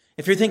Word.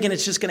 If you're thinking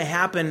it's just going to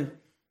happen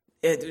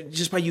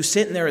just by you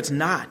sitting there, it's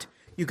not.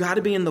 You got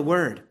to be in the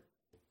Word.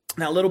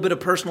 Now, a little bit of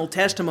personal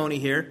testimony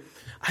here.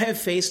 I have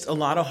faced a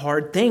lot of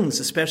hard things,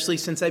 especially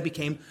since I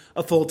became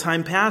a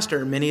full-time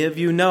pastor. Many of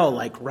you know,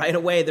 like right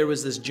away, there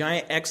was this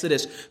giant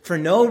exodus for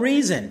no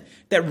reason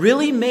that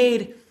really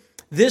made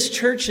this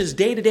church's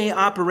day-to-day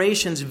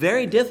operations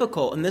very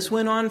difficult. And this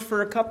went on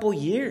for a couple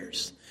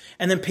years.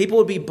 And then people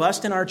would be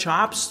busting our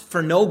chops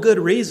for no good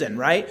reason,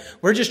 right?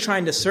 We're just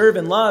trying to serve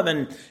and love.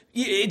 And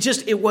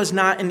it was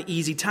not an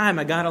easy time.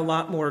 I got a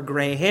lot more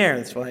gray hair.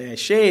 That's why I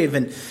shave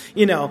and,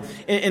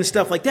 and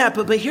stuff like that.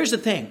 But here's the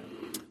thing.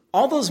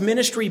 All those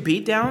ministry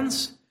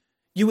beatdowns,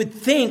 you would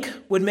think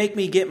would make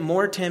me get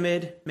more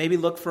timid, maybe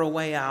look for a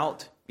way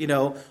out,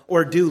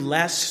 or do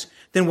less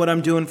than what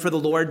I'm doing for the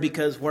Lord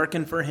because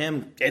working for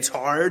Him, it's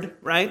hard,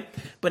 right?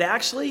 But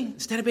actually,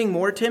 instead of being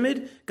more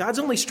timid, God's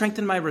only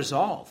strengthened my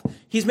resolve.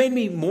 He's made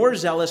me more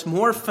zealous,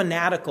 more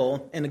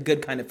fanatical, and a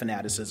good kind of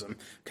fanaticism,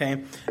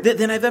 okay,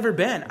 than I've ever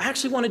been. I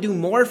actually want to do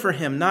more for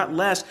Him, not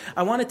less.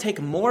 I want to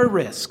take more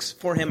risks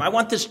for Him. I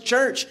want this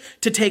church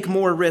to take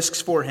more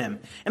risks for Him.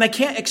 And I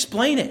can't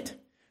explain it.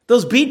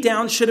 Those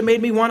beatdowns should have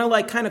made me want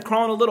to kind of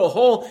crawl in a little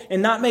hole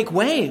and not make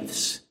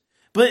waves.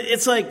 But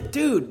it's like,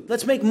 dude,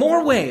 let's make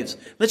more waves.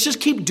 Let's just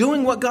keep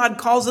doing what God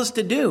calls us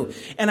to do.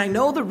 And I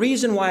know the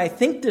reason why I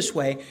think this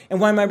way and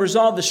why my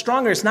resolve is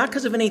stronger. It's not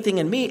because of anything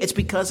in me. It's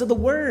because of the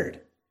Word.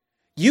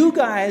 You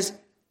guys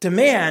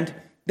demand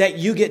that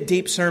you get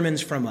deep sermons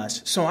from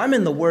us. So I'm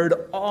in the Word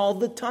all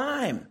the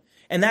time.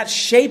 And that's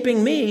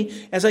shaping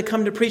me as I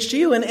come to preach to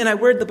you. And I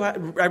read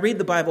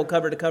the Bible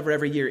cover to cover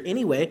every year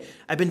anyway.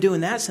 I've been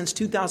doing that since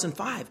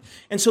 2005.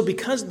 And so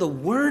because the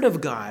Word of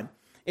God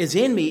is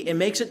in me, it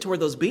makes it to where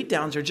those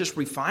beatdowns are just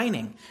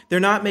refining. They're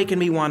not making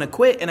me want to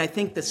quit. And I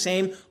think the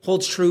same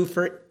holds true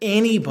for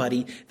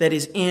anybody that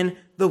is in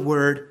the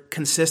Word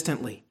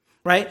consistently,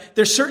 right?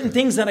 There's certain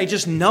things that I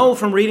just know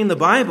from reading the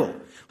Bible.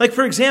 Like,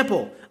 for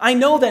example, I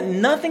know that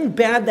nothing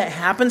bad that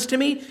happens to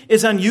me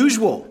is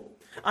unusual.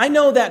 I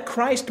know that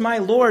Christ, my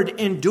Lord,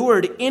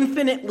 endured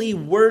infinitely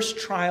worse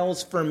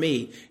trials for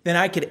me than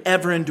I could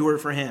ever endure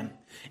for Him.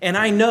 And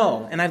I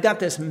know, and I've got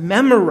this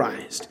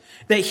memorized,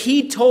 that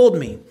He told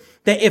me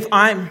that if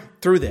I'm,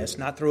 through this,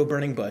 not through a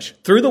burning bush,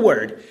 through the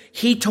Word,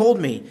 He told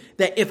me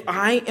that if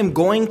I am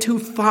going to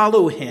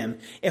follow Him,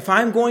 if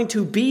I'm going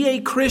to be a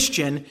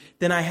Christian,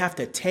 then I have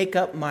to take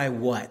up my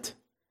what?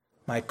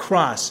 My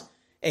cross.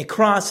 A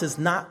cross is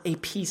not a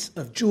piece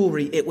of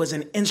jewelry. It was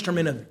an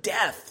instrument of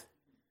death.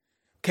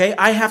 Okay,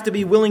 I have to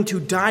be willing to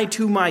die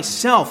to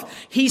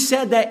myself. He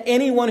said that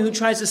anyone who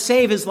tries to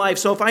save his life,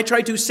 so if I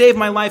try to save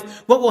my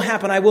life, what will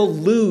happen? I will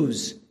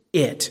lose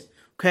it.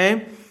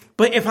 Okay?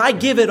 But if I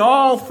give it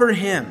all for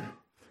Him,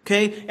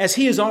 okay, as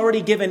He has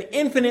already given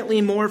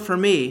infinitely more for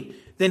me,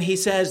 then He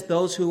says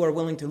those who are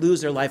willing to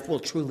lose their life will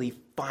truly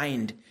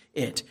find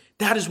it.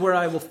 That is where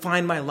I will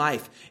find my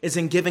life, is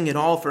in giving it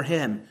all for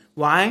Him.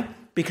 Why?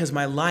 Because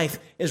my life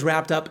is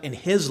wrapped up in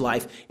His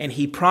life, and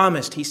He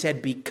promised, He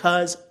said,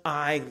 because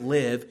I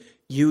live,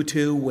 you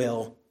too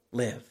will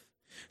live.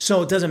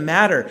 So it doesn't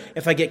matter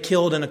if I get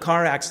killed in a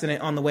car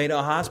accident on the way to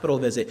a hospital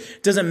visit.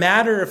 It doesn't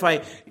matter if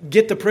I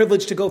get the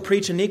privilege to go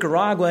preach in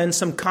Nicaragua and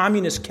some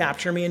communists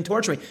capture me and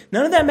torture me.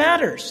 None of that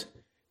matters.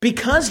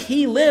 Because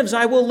He lives,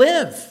 I will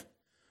live.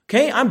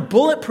 Okay? I'm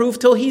bulletproof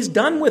till He's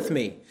done with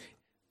me.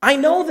 I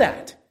know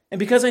that. And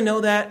because I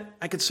know that,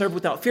 I could serve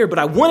without fear. But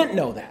I wouldn't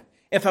know that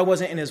if I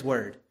wasn't in His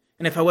Word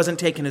and if I wasn't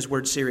taking His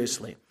Word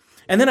seriously.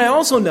 And then I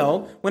also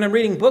know, when I'm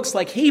reading books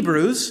like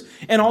Hebrews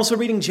and also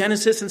reading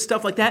Genesis and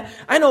stuff like that,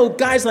 I know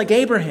guys like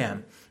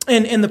Abraham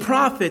and the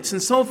prophets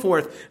and so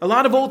forth. A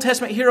lot of Old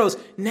Testament heroes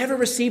never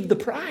received the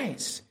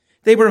prize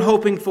they were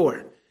hoping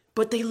for,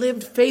 but they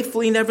lived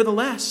faithfully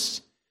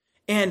nevertheless.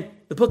 And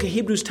the book of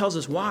Hebrews tells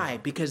us why,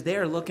 because they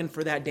are looking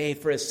for that day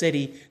for a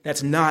city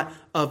that's not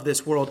of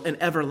this world, an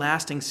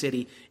everlasting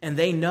city. And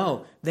they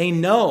know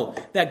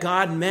that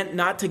God meant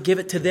not to give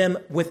it to them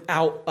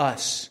without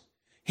us.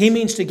 He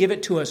means to give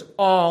it to us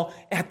all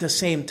at the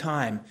same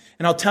time.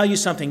 And I'll tell you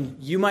something,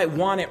 you might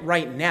want it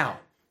right now,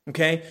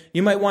 okay?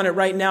 You might want it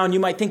right now, and you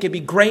might think it'd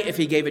be great if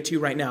He gave it to you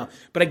right now.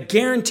 But I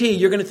guarantee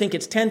you're going to think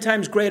it's 10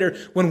 times greater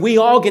when we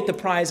all get the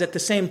prize at the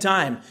same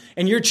time.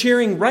 And you're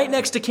cheering right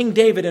next to King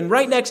David and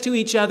right next to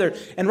each other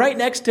and right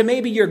next to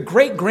maybe your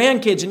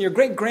great-grandkids and your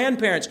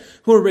great-grandparents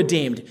who are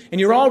redeemed. And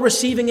you're all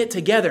receiving it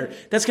together.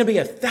 That's going to be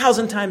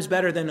 1,000 times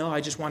better than, I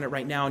just want it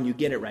right now, and you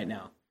get it right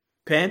now.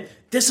 Okay?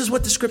 This is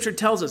what the Scripture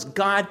tells us.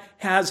 God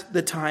has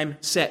the time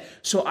set.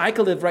 So I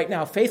can live right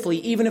now faithfully,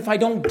 even if I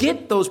don't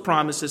get those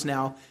promises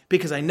now,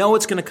 because I know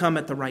it's going to come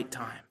at the right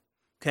time.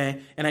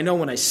 Okay? And I know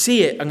when I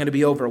see it, I'm going to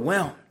be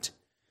overwhelmed.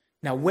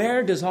 Now,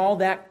 where does all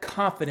that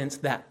confidence,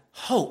 that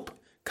hope,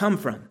 come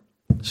from?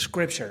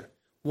 Scripture.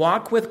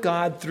 Walk with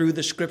God through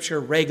the Scripture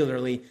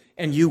regularly,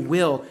 and you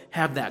will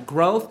have that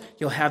growth,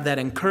 you'll have that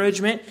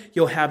encouragement,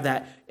 you'll have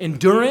that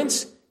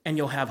endurance, and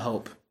you'll have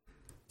hope.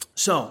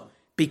 So,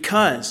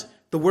 because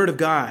the Word of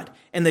God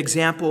and the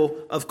example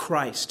of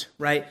Christ,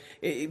 right?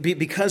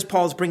 Because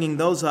Paul's bringing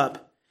those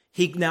up,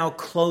 he now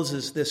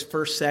closes this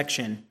first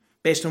section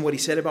based on what he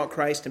said about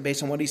Christ and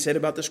based on what he said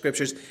about the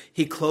Scriptures.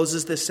 He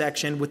closes this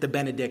section with the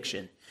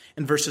benediction.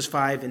 in verses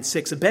 5 and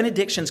 6. A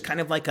benediction is kind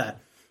of like a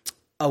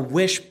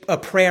wish, a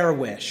prayer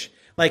wish.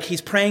 Like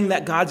he's praying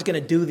that God's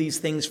going to do these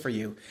things for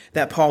you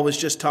that Paul was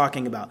just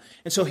talking about.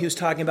 And so he was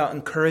talking about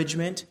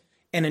encouragement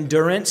and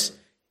endurance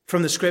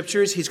from the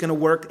scriptures. He's going to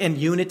work in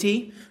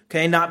unity,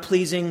 okay, not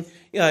pleasing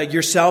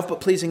yourself,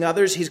 but pleasing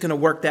others. He's going to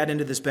work that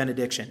into this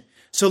benediction.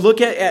 So look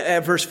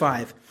at verse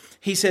 5.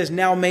 He says,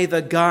 now may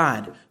the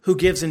God who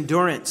gives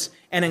endurance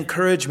and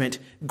encouragement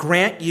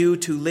grant you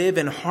to live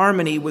in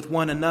harmony with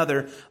one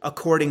another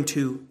according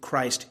to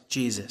Christ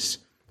Jesus.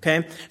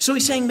 Okay? So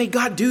he's saying, may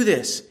God do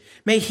this.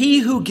 May he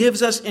who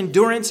gives us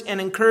endurance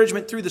and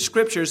encouragement through the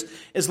scriptures,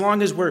 as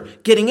long as we're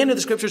getting into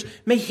the scriptures,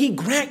 may he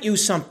grant you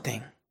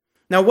something.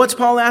 Now, what's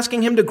Paul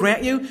asking him to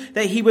grant you?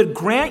 That he would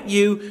grant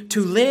you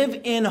to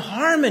live in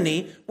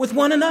harmony with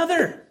one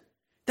another.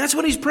 That's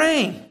what he's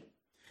praying.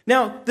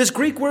 Now, this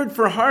Greek word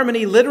for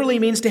harmony literally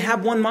means to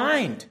have one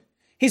mind.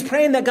 He's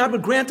praying that God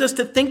would grant us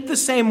to think the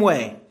same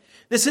way.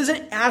 This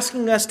isn't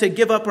asking us to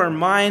give up our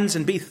minds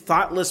and be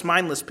thoughtless,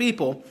 mindless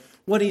people.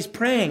 What he's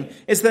praying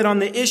is that on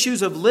the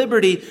issues of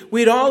liberty,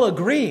 we'd all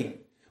agree.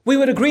 We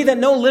would agree that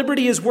no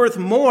liberty is worth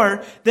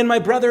more than my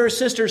brother or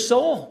sister's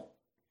soul.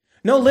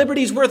 No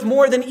liberty is worth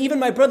more than even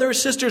my brother or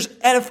sister's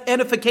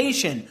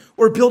edification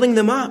or building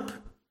them up.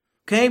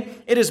 Okay?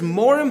 It is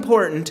more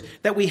important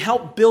that we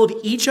help build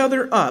each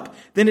other up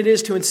than it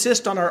is to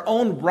insist on our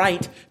own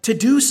right to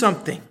do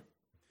something.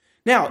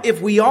 Now,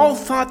 if we all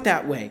thought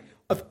that way,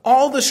 if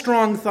all the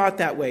strong thought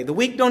that way, the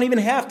weak don't even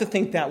have to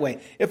think that way.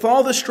 If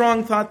all the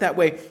strong thought that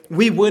way,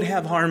 we would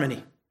have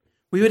harmony.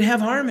 We would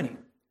have harmony.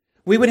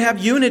 We would have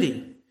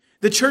unity.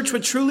 The church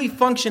would truly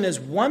function as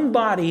one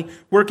body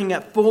working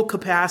at full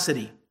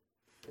capacity.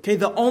 Okay,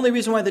 the only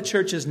reason why the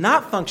church is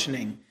not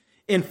functioning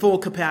in full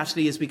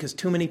capacity is because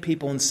too many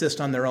people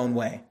insist on their own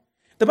way.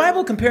 The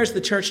Bible compares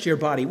the church to your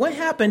body. What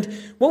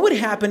would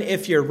happen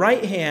if your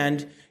right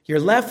hand, your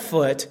left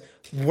foot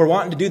were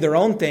wanting to do their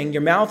own thing,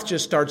 your mouth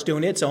just starts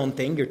doing its own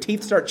thing, your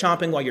teeth start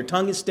chomping while your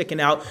tongue is sticking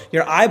out,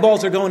 your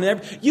eyeballs are going in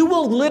there? You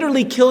will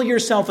literally kill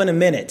yourself in a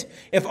minute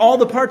if all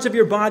the parts of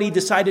your body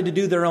decided to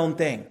do their own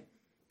thing.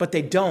 But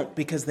they don't,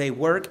 because they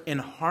work in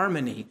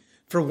harmony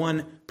for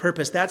one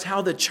purpose. That's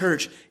how the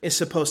church is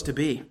supposed to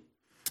be.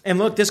 And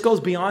look, this goes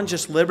beyond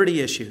just liberty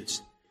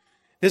issues.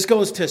 This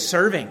goes to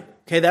serving.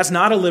 Okay, that's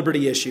not a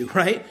liberty issue,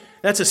 right?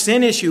 That's a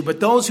sin issue. But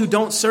those who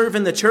don't serve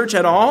in the church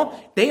at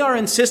all, they are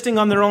insisting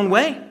on their own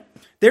way.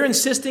 They're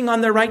insisting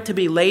on their right to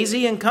be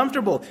lazy and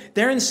comfortable.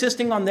 They're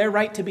insisting on their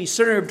right to be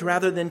served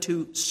rather than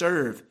to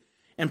serve.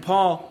 And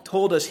Paul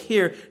told us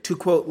here to,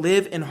 quote,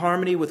 live in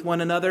harmony with one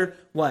another,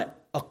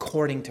 what?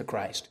 According to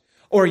Christ.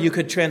 Or you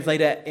could translate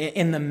it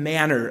in the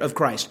manner of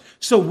Christ.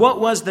 So what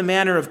was the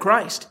manner of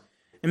Christ?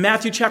 In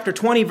Matthew chapter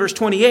 20, verse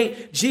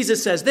 28,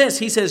 Jesus says this.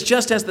 He says,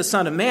 just as the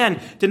Son of Man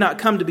did not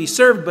come to be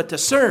served, but to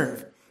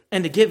serve,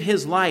 and to give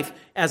his life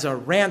as a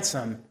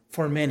ransom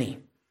for many.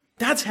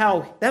 That's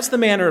the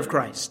manner of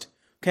Christ.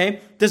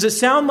 Okay? Does it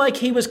sound like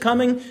he was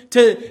coming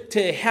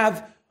to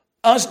have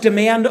us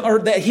demand, or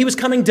that he was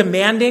coming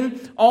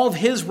demanding all of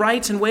his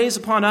rights and ways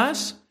upon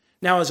us?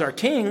 Now, as our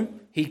king,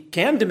 he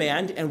can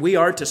demand, and we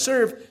are to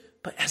serve.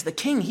 But as the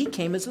king, he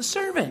came as a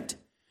servant.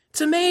 It's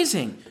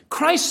amazing.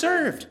 Christ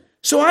served,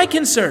 so I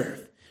can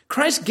serve.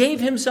 Christ gave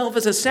himself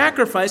as a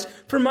sacrifice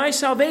for my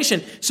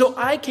salvation, so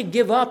I could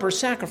give up or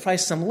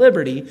sacrifice some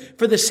liberty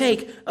for the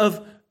sake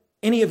of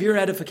any of your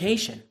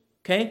edification.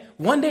 Okay?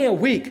 1 day a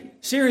week,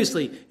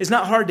 seriously, is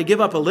not hard to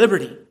give up a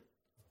liberty.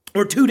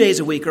 Or 2 days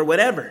a week or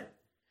whatever.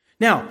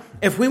 Now,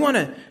 if we want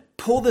to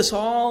pull this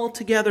all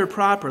together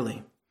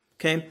properly,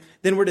 okay,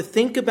 then we're to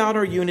think about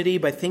our unity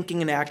by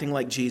thinking and acting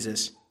like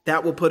Jesus.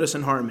 That will put us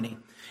in harmony.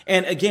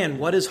 And again,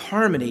 what is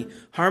harmony?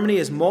 Harmony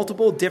is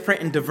multiple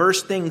different and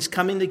diverse things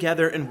coming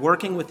together and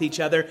working with each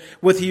other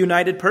with a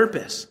united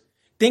purpose.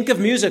 Think of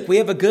music. We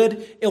have a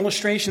good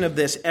illustration of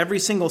this every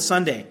single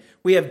Sunday.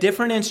 We have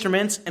different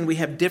instruments and we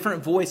have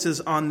different voices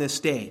on this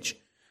stage.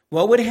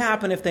 What would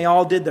happen if they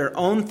all did their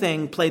own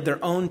thing, played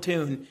their own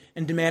tune,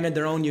 and demanded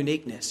their own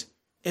uniqueness?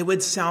 It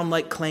would sound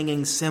like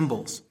clanging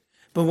cymbals.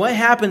 But what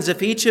happens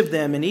if each of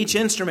them and each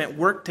instrument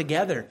work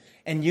together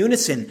in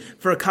unison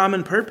for a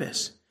common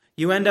purpose?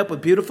 You end up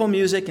with beautiful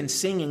music and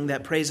singing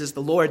that praises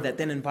the Lord, that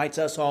then invites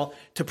us all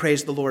to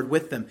praise the Lord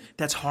with them.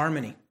 That's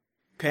harmony.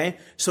 Okay?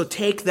 So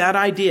take that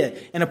idea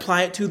and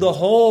apply it to the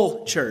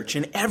whole church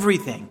and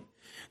everything.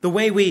 The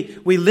way we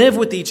live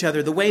with each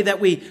other, the way that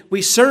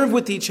we serve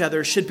with each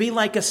other should be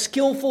like a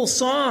skillful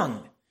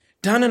song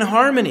done in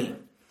harmony.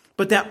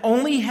 But that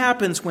only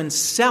happens when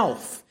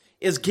self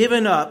is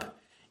given up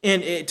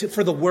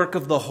for the work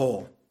of the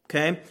whole.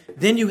 Okay?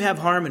 Then you have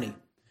harmony.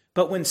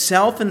 But when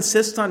self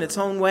insists on its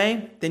own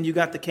way, then you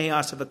got the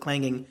chaos of a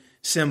clanging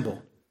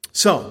cymbal.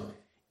 So,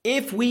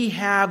 if we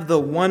have the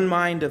one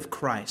mind of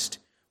Christ,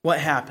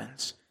 what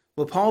happens?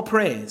 Well, Paul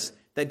prays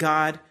that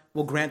God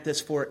will grant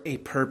this for a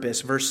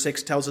purpose. Verse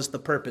 6 tells us the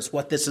purpose,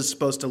 what this is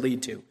supposed to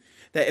lead to.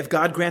 That if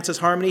God grants us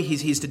harmony,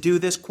 he's to do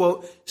this,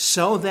 quote,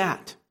 so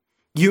that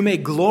you may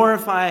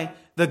glorify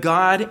the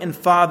God and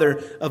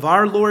Father of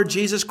our Lord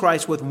Jesus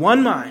Christ with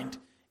one mind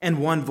and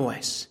one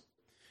voice.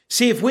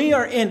 See, if we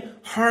are in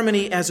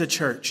harmony as a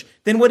church,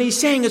 then what he's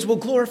saying is we'll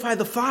glorify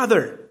the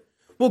Father.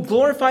 We'll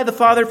glorify the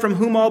Father from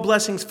whom all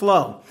blessings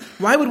flow.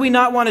 Why would we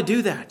not want to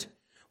do that?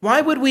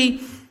 Why would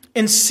we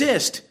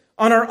insist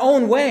on our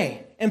own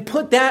way and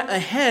put that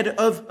ahead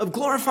of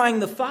glorifying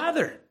the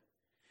Father?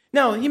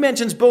 Now, he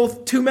mentions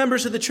both two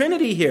members of the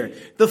Trinity here.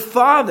 The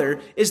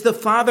Father is the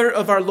Father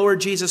of our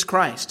Lord Jesus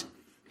Christ.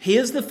 He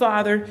is the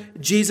Father.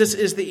 Jesus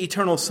is the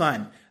eternal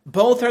Son.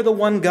 Both are the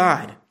one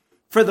God.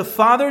 For the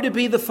Father to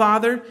be the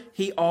Father,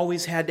 he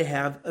always had to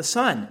have a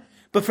Son.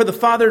 But for the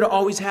Father to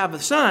always have a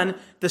Son,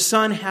 the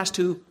Son has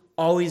to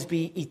always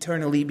be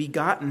eternally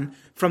begotten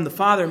from the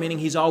Father, meaning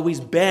he's always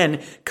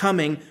been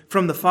coming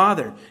from the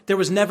Father. There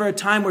was never a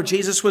time where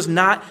Jesus was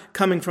not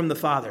coming from the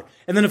Father.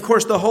 And then, of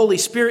course, the Holy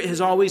Spirit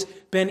has always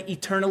been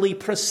eternally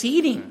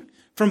proceeding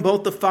from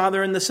both the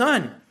Father and the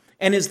Son,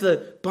 and is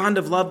the bond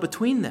of love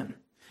between them.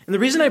 And the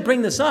reason I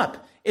bring this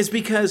up is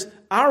because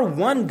our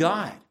one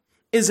God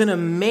is an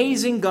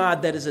amazing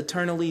God that is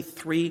eternally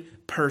three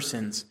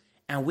persons.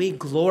 And we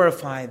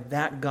glorify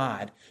that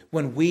God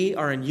when we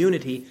are in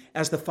unity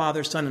as the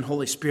Father, Son, and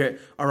Holy Spirit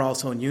are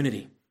also in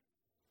unity.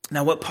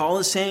 Now, what Paul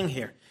is saying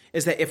here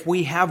is that if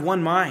we have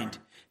one mind,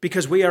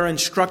 because we are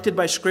instructed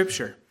by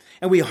Scripture,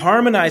 and we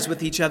harmonize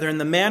with each other in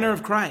the manner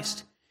of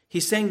Christ,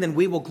 he's saying then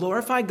we will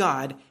glorify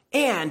God,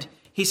 and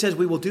he says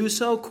we will do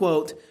so,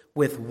 quote,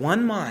 with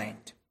one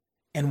mind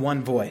and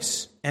one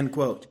voice, end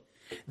quote.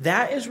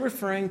 That is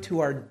referring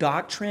to our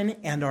doctrine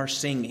and our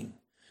singing.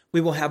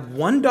 We will have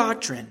one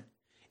doctrine,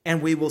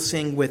 and we will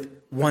sing with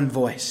one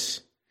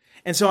voice.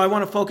 And so I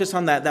want to focus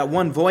on that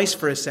one voice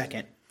for a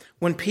second.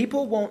 When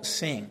people won't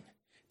sing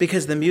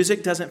because the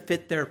music doesn't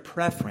fit their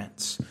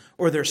preference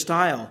or their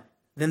style,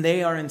 then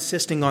they are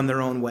insisting on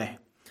their own way.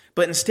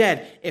 But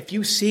instead, if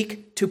you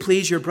seek to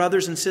please your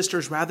brothers and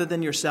sisters rather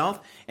than yourself,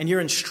 and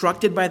you're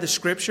instructed by the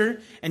Scripture,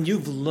 and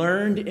you've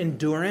learned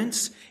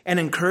endurance and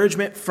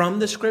encouragement from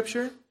the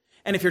Scripture,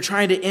 and if you're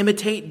trying to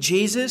imitate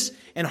Jesus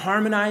and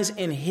harmonize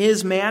in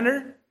his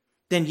manner,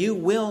 then you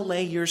will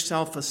lay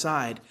yourself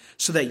aside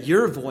so that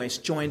your voice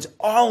joins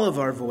all of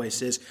our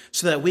voices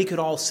so that we could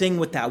all sing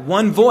with that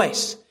one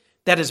voice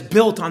that is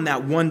built on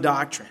that one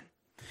doctrine.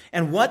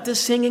 And what does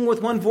singing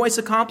with one voice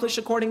accomplish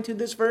according to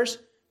this verse?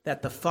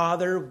 That the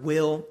Father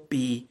will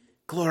be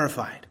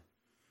glorified.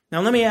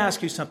 Now let me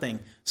ask you something.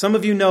 Some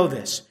of you know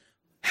this.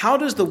 How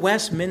does the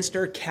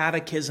Westminster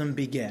Catechism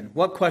begin?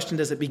 What question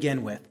does it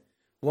begin with?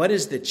 What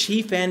is the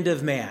chief end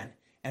of man?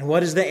 And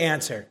what is the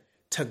answer?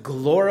 To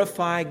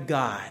glorify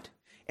God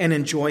and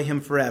enjoy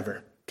him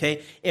forever.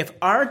 Okay? If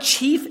our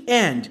chief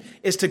end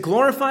is to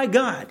glorify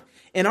God,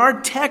 and our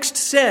text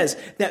says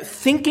that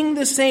thinking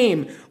the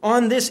same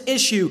on this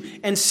issue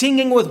and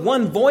singing with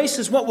one voice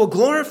is what will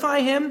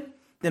glorify him,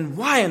 then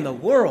why in the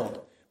world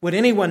would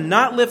anyone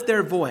not lift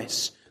their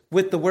voice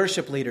with the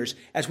worship leaders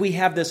as we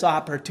have this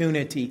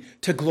opportunity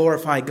to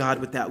glorify God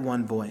with that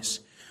one voice?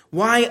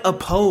 Why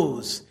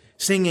oppose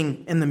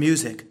singing in the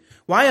music?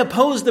 Why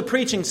oppose the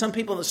preaching? Some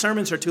people, the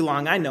sermons are too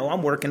long. I know,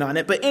 I'm working on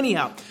it. But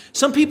anyhow,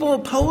 some people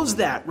oppose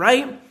that,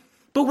 right?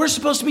 But we're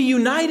supposed to be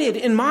united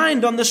in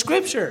mind on the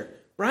Scripture,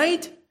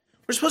 right?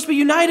 We're supposed to be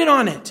united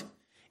on it.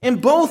 In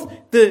both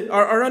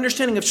our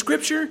understanding of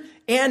Scripture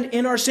and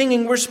in our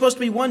singing, we're supposed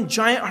to be one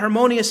giant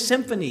harmonious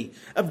symphony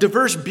of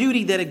diverse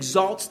beauty that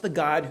exalts the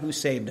God who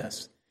saved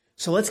us.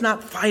 So let's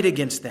not fight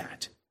against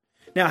that.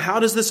 Now, how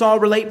does this all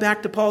relate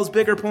back to Paul's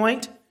bigger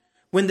point?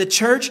 When the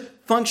church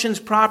functions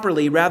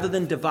properly rather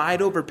than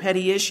divide over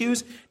petty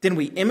issues, then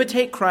we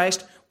imitate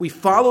Christ, we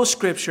follow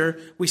Scripture,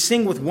 we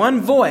sing with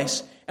one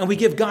voice, and we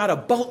give God a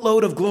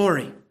boatload of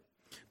glory.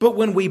 But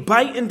when we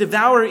bite and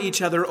devour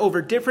each other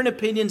over different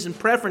opinions and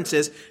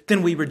preferences,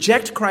 then we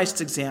reject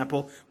Christ's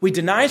example, we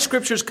deny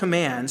Scripture's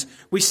commands,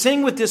 we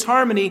sing with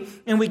disharmony,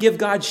 and we give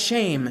God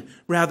shame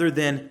rather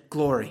than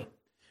glory.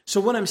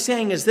 So what I'm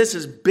saying is this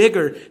is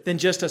bigger than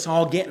just us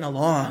all getting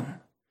along.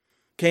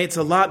 Okay, it's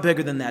a lot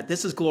bigger than that.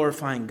 This is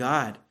glorifying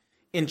God.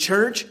 In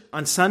church,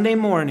 on Sunday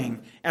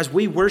morning, as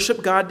we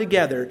worship God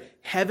together,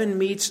 heaven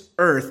meets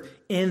earth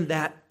in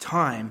that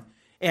time.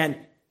 And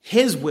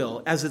his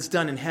will, as it's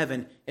done in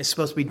heaven, is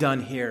supposed to be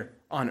done here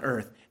on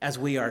earth, as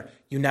we are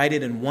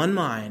united in one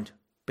mind,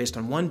 based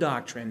on one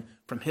doctrine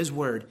from his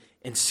word,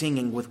 and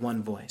singing with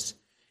one voice.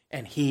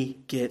 And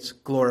he gets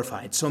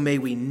glorified. So may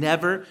we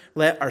never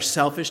let our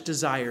selfish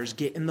desires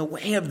get in the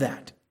way of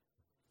that.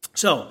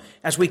 So,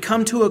 as we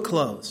come to a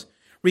close,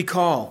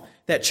 recall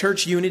that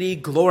church unity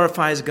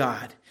glorifies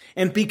God.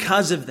 And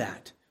because of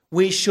that,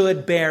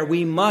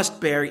 we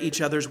must bear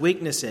each other's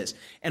weaknesses.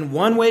 And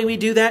one way we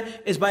do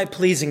that is by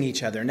pleasing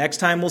each other. Next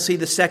time we'll see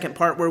the second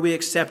part where we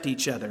accept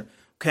each other.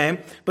 Okay?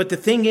 But the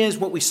thing is,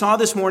 what we saw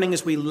this morning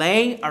is we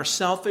lay our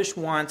selfish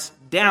wants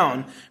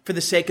down for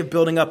the sake of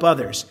building up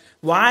others.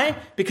 Why?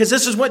 Because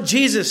this is what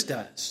Jesus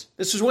does.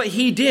 This is what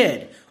he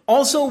did.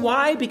 Also,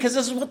 why? Because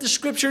this is what the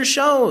Scripture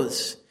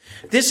shows.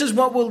 This is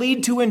what will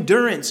lead to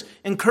endurance,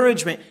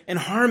 encouragement, and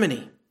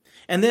harmony.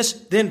 And this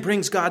then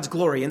brings God's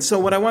glory. And so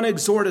what I want to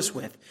exhort us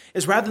with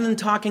is rather than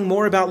talking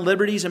more about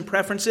liberties and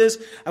preferences,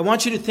 I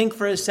want you to think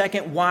for a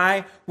second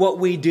why what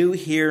we do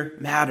here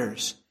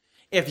matters.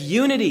 If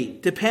unity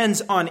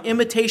depends on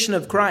imitation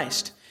of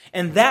Christ,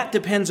 and that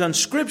depends on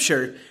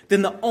Scripture,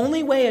 then the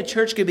only way a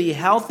church can be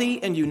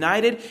healthy and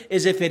united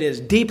is if it is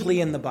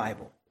deeply in the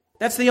Bible.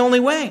 That's the only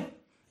way.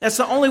 That's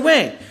the only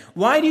way.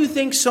 Why do you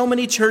think so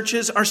many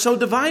churches are so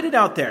divided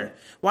out there?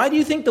 Why do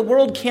you think the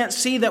world can't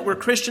see that we're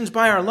Christians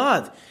by our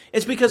love?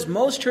 It's because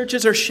most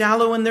churches are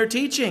shallow in their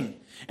teaching.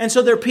 And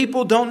so their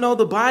people don't know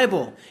the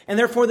Bible, and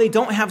therefore they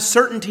don't have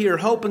certainty or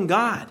hope in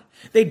God.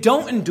 They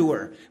don't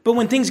endure. But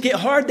when things get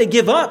hard, they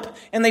give up,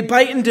 and they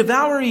bite and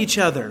devour each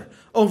other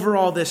over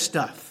all this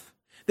stuff.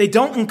 They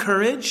don't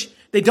encourage.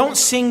 They don't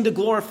sing to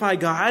glorify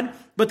God,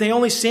 but they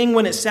only sing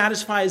when it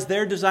satisfies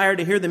their desire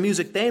to hear the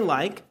music they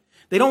like.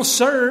 They don't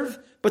serve,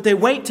 but they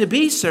wait to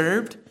be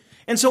served.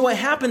 And so what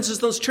happens is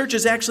those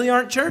churches actually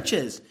aren't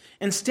churches.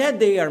 Instead,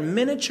 they are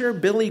miniature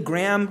Billy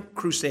Graham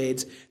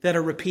crusades that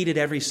are repeated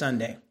every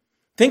Sunday.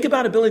 Think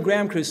about a Billy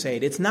Graham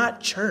crusade. It's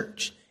not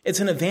church. It's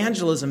an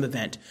evangelism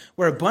event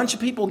where a bunch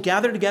of people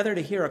gather together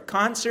to hear a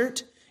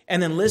concert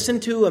and then listen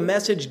to a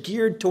message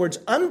geared towards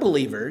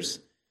unbelievers.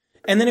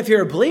 And then if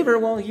you're a believer,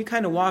 well, you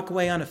kind of walk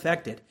away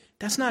unaffected.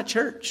 That's not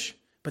church.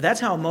 But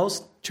that's how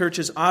most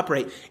churches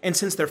operate. And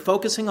since they're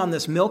focusing on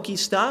this milky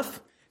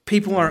stuff,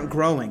 people aren't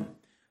growing.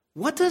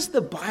 What does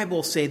the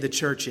Bible say the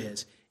church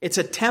is? It's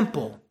a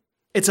temple.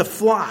 It's a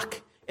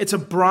flock. It's a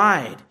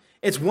bride.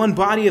 It's one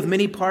body of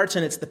many parts,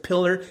 and it's the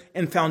pillar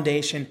and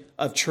foundation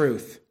of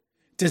truth.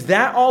 Does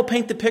that all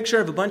paint the picture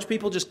of a bunch of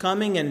people just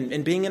coming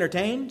and being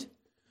entertained?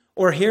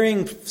 Or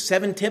hearing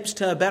 7 tips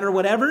to a better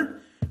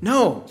whatever?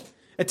 No.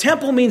 A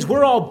temple means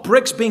we're all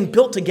bricks being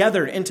built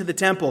together into the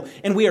temple,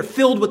 and we are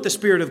filled with the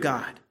Spirit of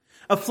God.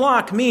 A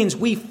flock means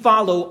we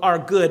follow our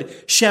good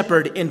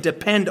shepherd and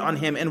depend on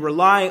him and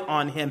rely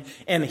on him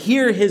and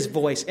hear his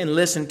voice and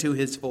listen to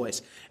his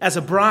voice. As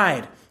a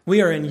bride,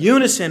 we are in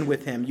unison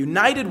with him,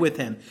 united with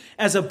him.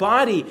 As a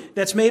body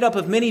that's made up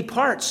of many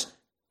parts,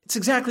 it's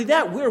exactly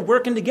that. We're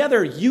working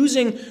together,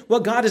 using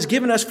what God has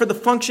given us for the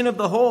function of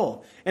the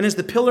whole. And as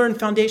the pillar and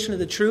foundation of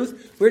the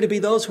truth, we're to be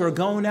those who are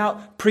going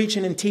out,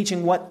 preaching and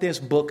teaching what this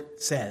book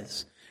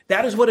says.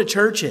 That is what a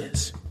church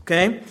is,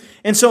 okay?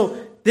 And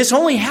so this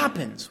only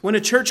happens when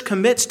a church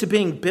commits to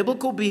being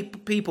biblical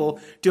people,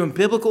 doing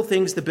biblical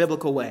things the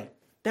biblical way.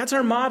 That's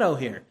our motto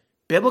here.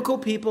 Biblical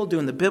people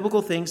doing the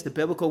biblical things the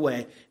biblical way.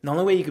 And the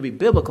only way you can be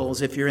biblical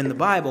is if you're in the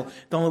Bible.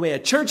 The only way a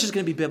church is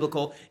going to be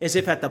biblical is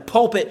if at the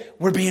pulpit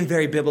we're being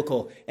very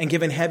biblical and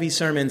giving heavy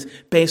sermons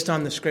based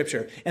on the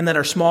Scripture. And that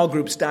our small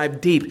groups dive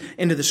deep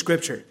into the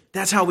Scripture.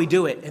 That's how we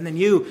do it. And then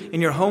you,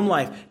 in your home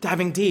life,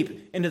 diving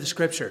deep into the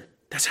Scripture.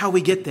 That's how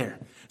we get there.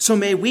 So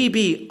may we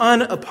be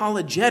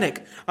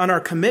unapologetic on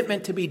our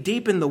commitment to be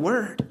deep in the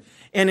Word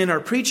and in our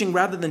preaching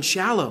rather than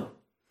shallow.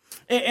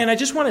 And I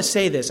just want to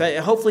say this.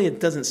 Hopefully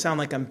it doesn't sound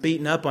like I'm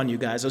beating up on you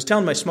guys. I was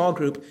telling my small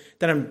group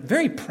that I'm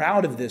very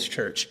proud of this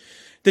church.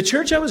 The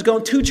church I was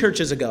going 2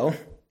 churches ago,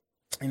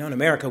 in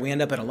America, we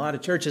end up at a lot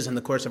of churches in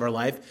the course of our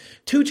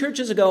life. 2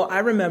 churches ago, I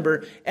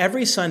remember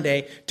every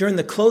Sunday during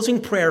the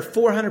closing prayer,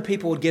 400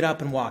 people would get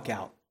up and walk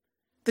out.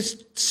 The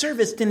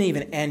service didn't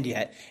even end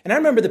yet. And I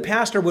remember the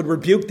pastor would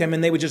rebuke them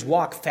and they would just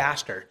walk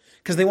faster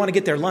because they want to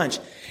get their lunch.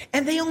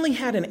 And they only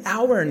had an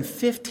hour and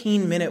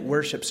 15-minute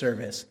worship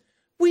service.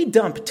 We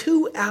dump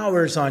 2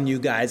 hours on you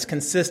guys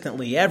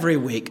consistently every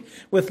week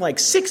with like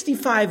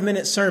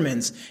 65-minute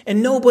sermons,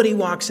 and nobody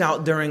walks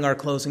out during our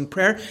closing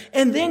prayer.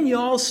 And then you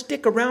all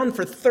stick around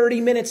for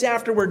 30 minutes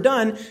after we're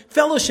done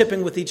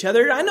fellowshipping with each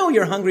other. I know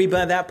you're hungry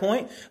by that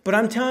point, but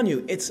I'm telling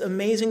you, it's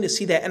amazing to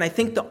see that. And I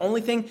think the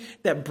only thing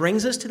that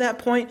brings us to that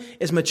point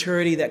is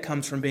maturity that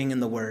comes from being in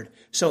the Word.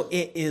 So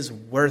it is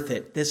worth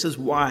it. This is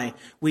why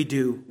we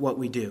do what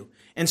we do.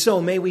 And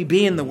so may we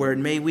be in the Word.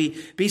 May we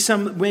be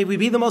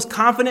the most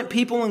confident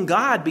people in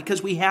God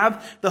because we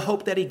have the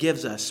hope that He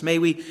gives us. May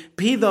we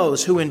be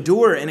those who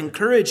endure and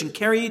encourage and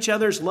carry each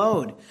other's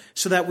load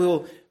so that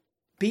we'll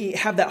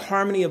have that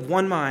harmony of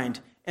one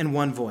mind and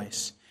one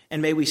voice. And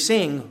may we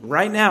sing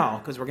right now,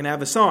 because we're going to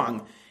have a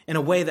song, in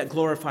a way that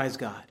glorifies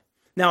God.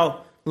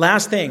 Now,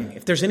 last thing,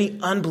 if there's any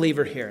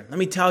unbeliever here, let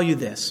me tell you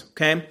this,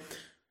 okay?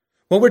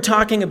 What we're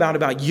talking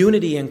about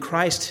unity in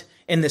Christ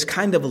and this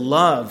kind of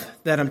love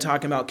that I'm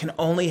talking about can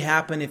only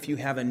happen if you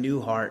have a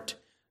new heart,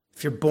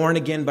 if you're born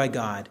again by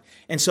God.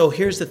 And so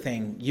here's the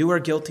thing. You are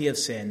guilty of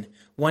sin.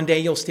 One day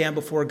you'll stand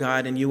before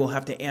God and you will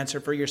have to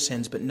answer for your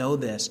sins. But know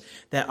this,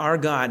 that our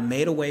God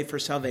made a way for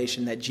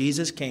salvation, that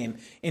Jesus came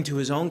into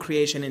His own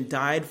creation and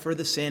died for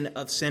the sin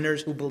of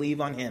sinners who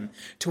believe on Him,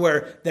 to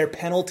where their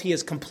penalty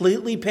is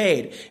completely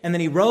paid. And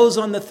then He rose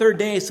on the 3rd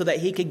day so that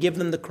He could give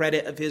them the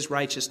credit of His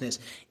righteousness.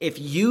 If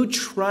you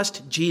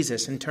trust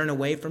Jesus and turn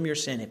away from your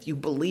sin, if you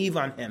believe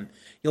on Him,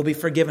 you'll be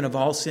forgiven of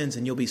all sins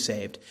and you'll be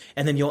saved.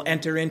 And then you'll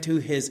enter into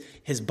His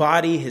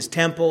body, His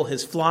temple,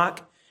 His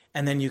flock.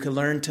 And then you can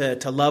learn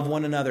to love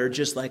one another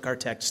just like our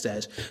text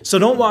says. So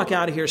don't walk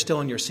out of here still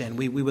in your sin.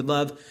 We would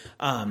love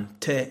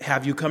to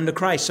have you come to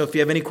Christ. So if you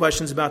have any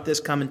questions about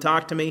this, come and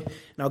talk to me, and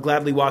I'll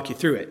gladly walk you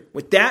through it.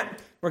 With that,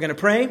 we're going to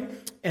pray,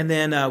 and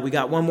then we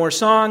got one more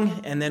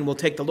song, and then we'll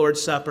take the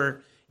Lord's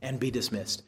Supper and be dismissed.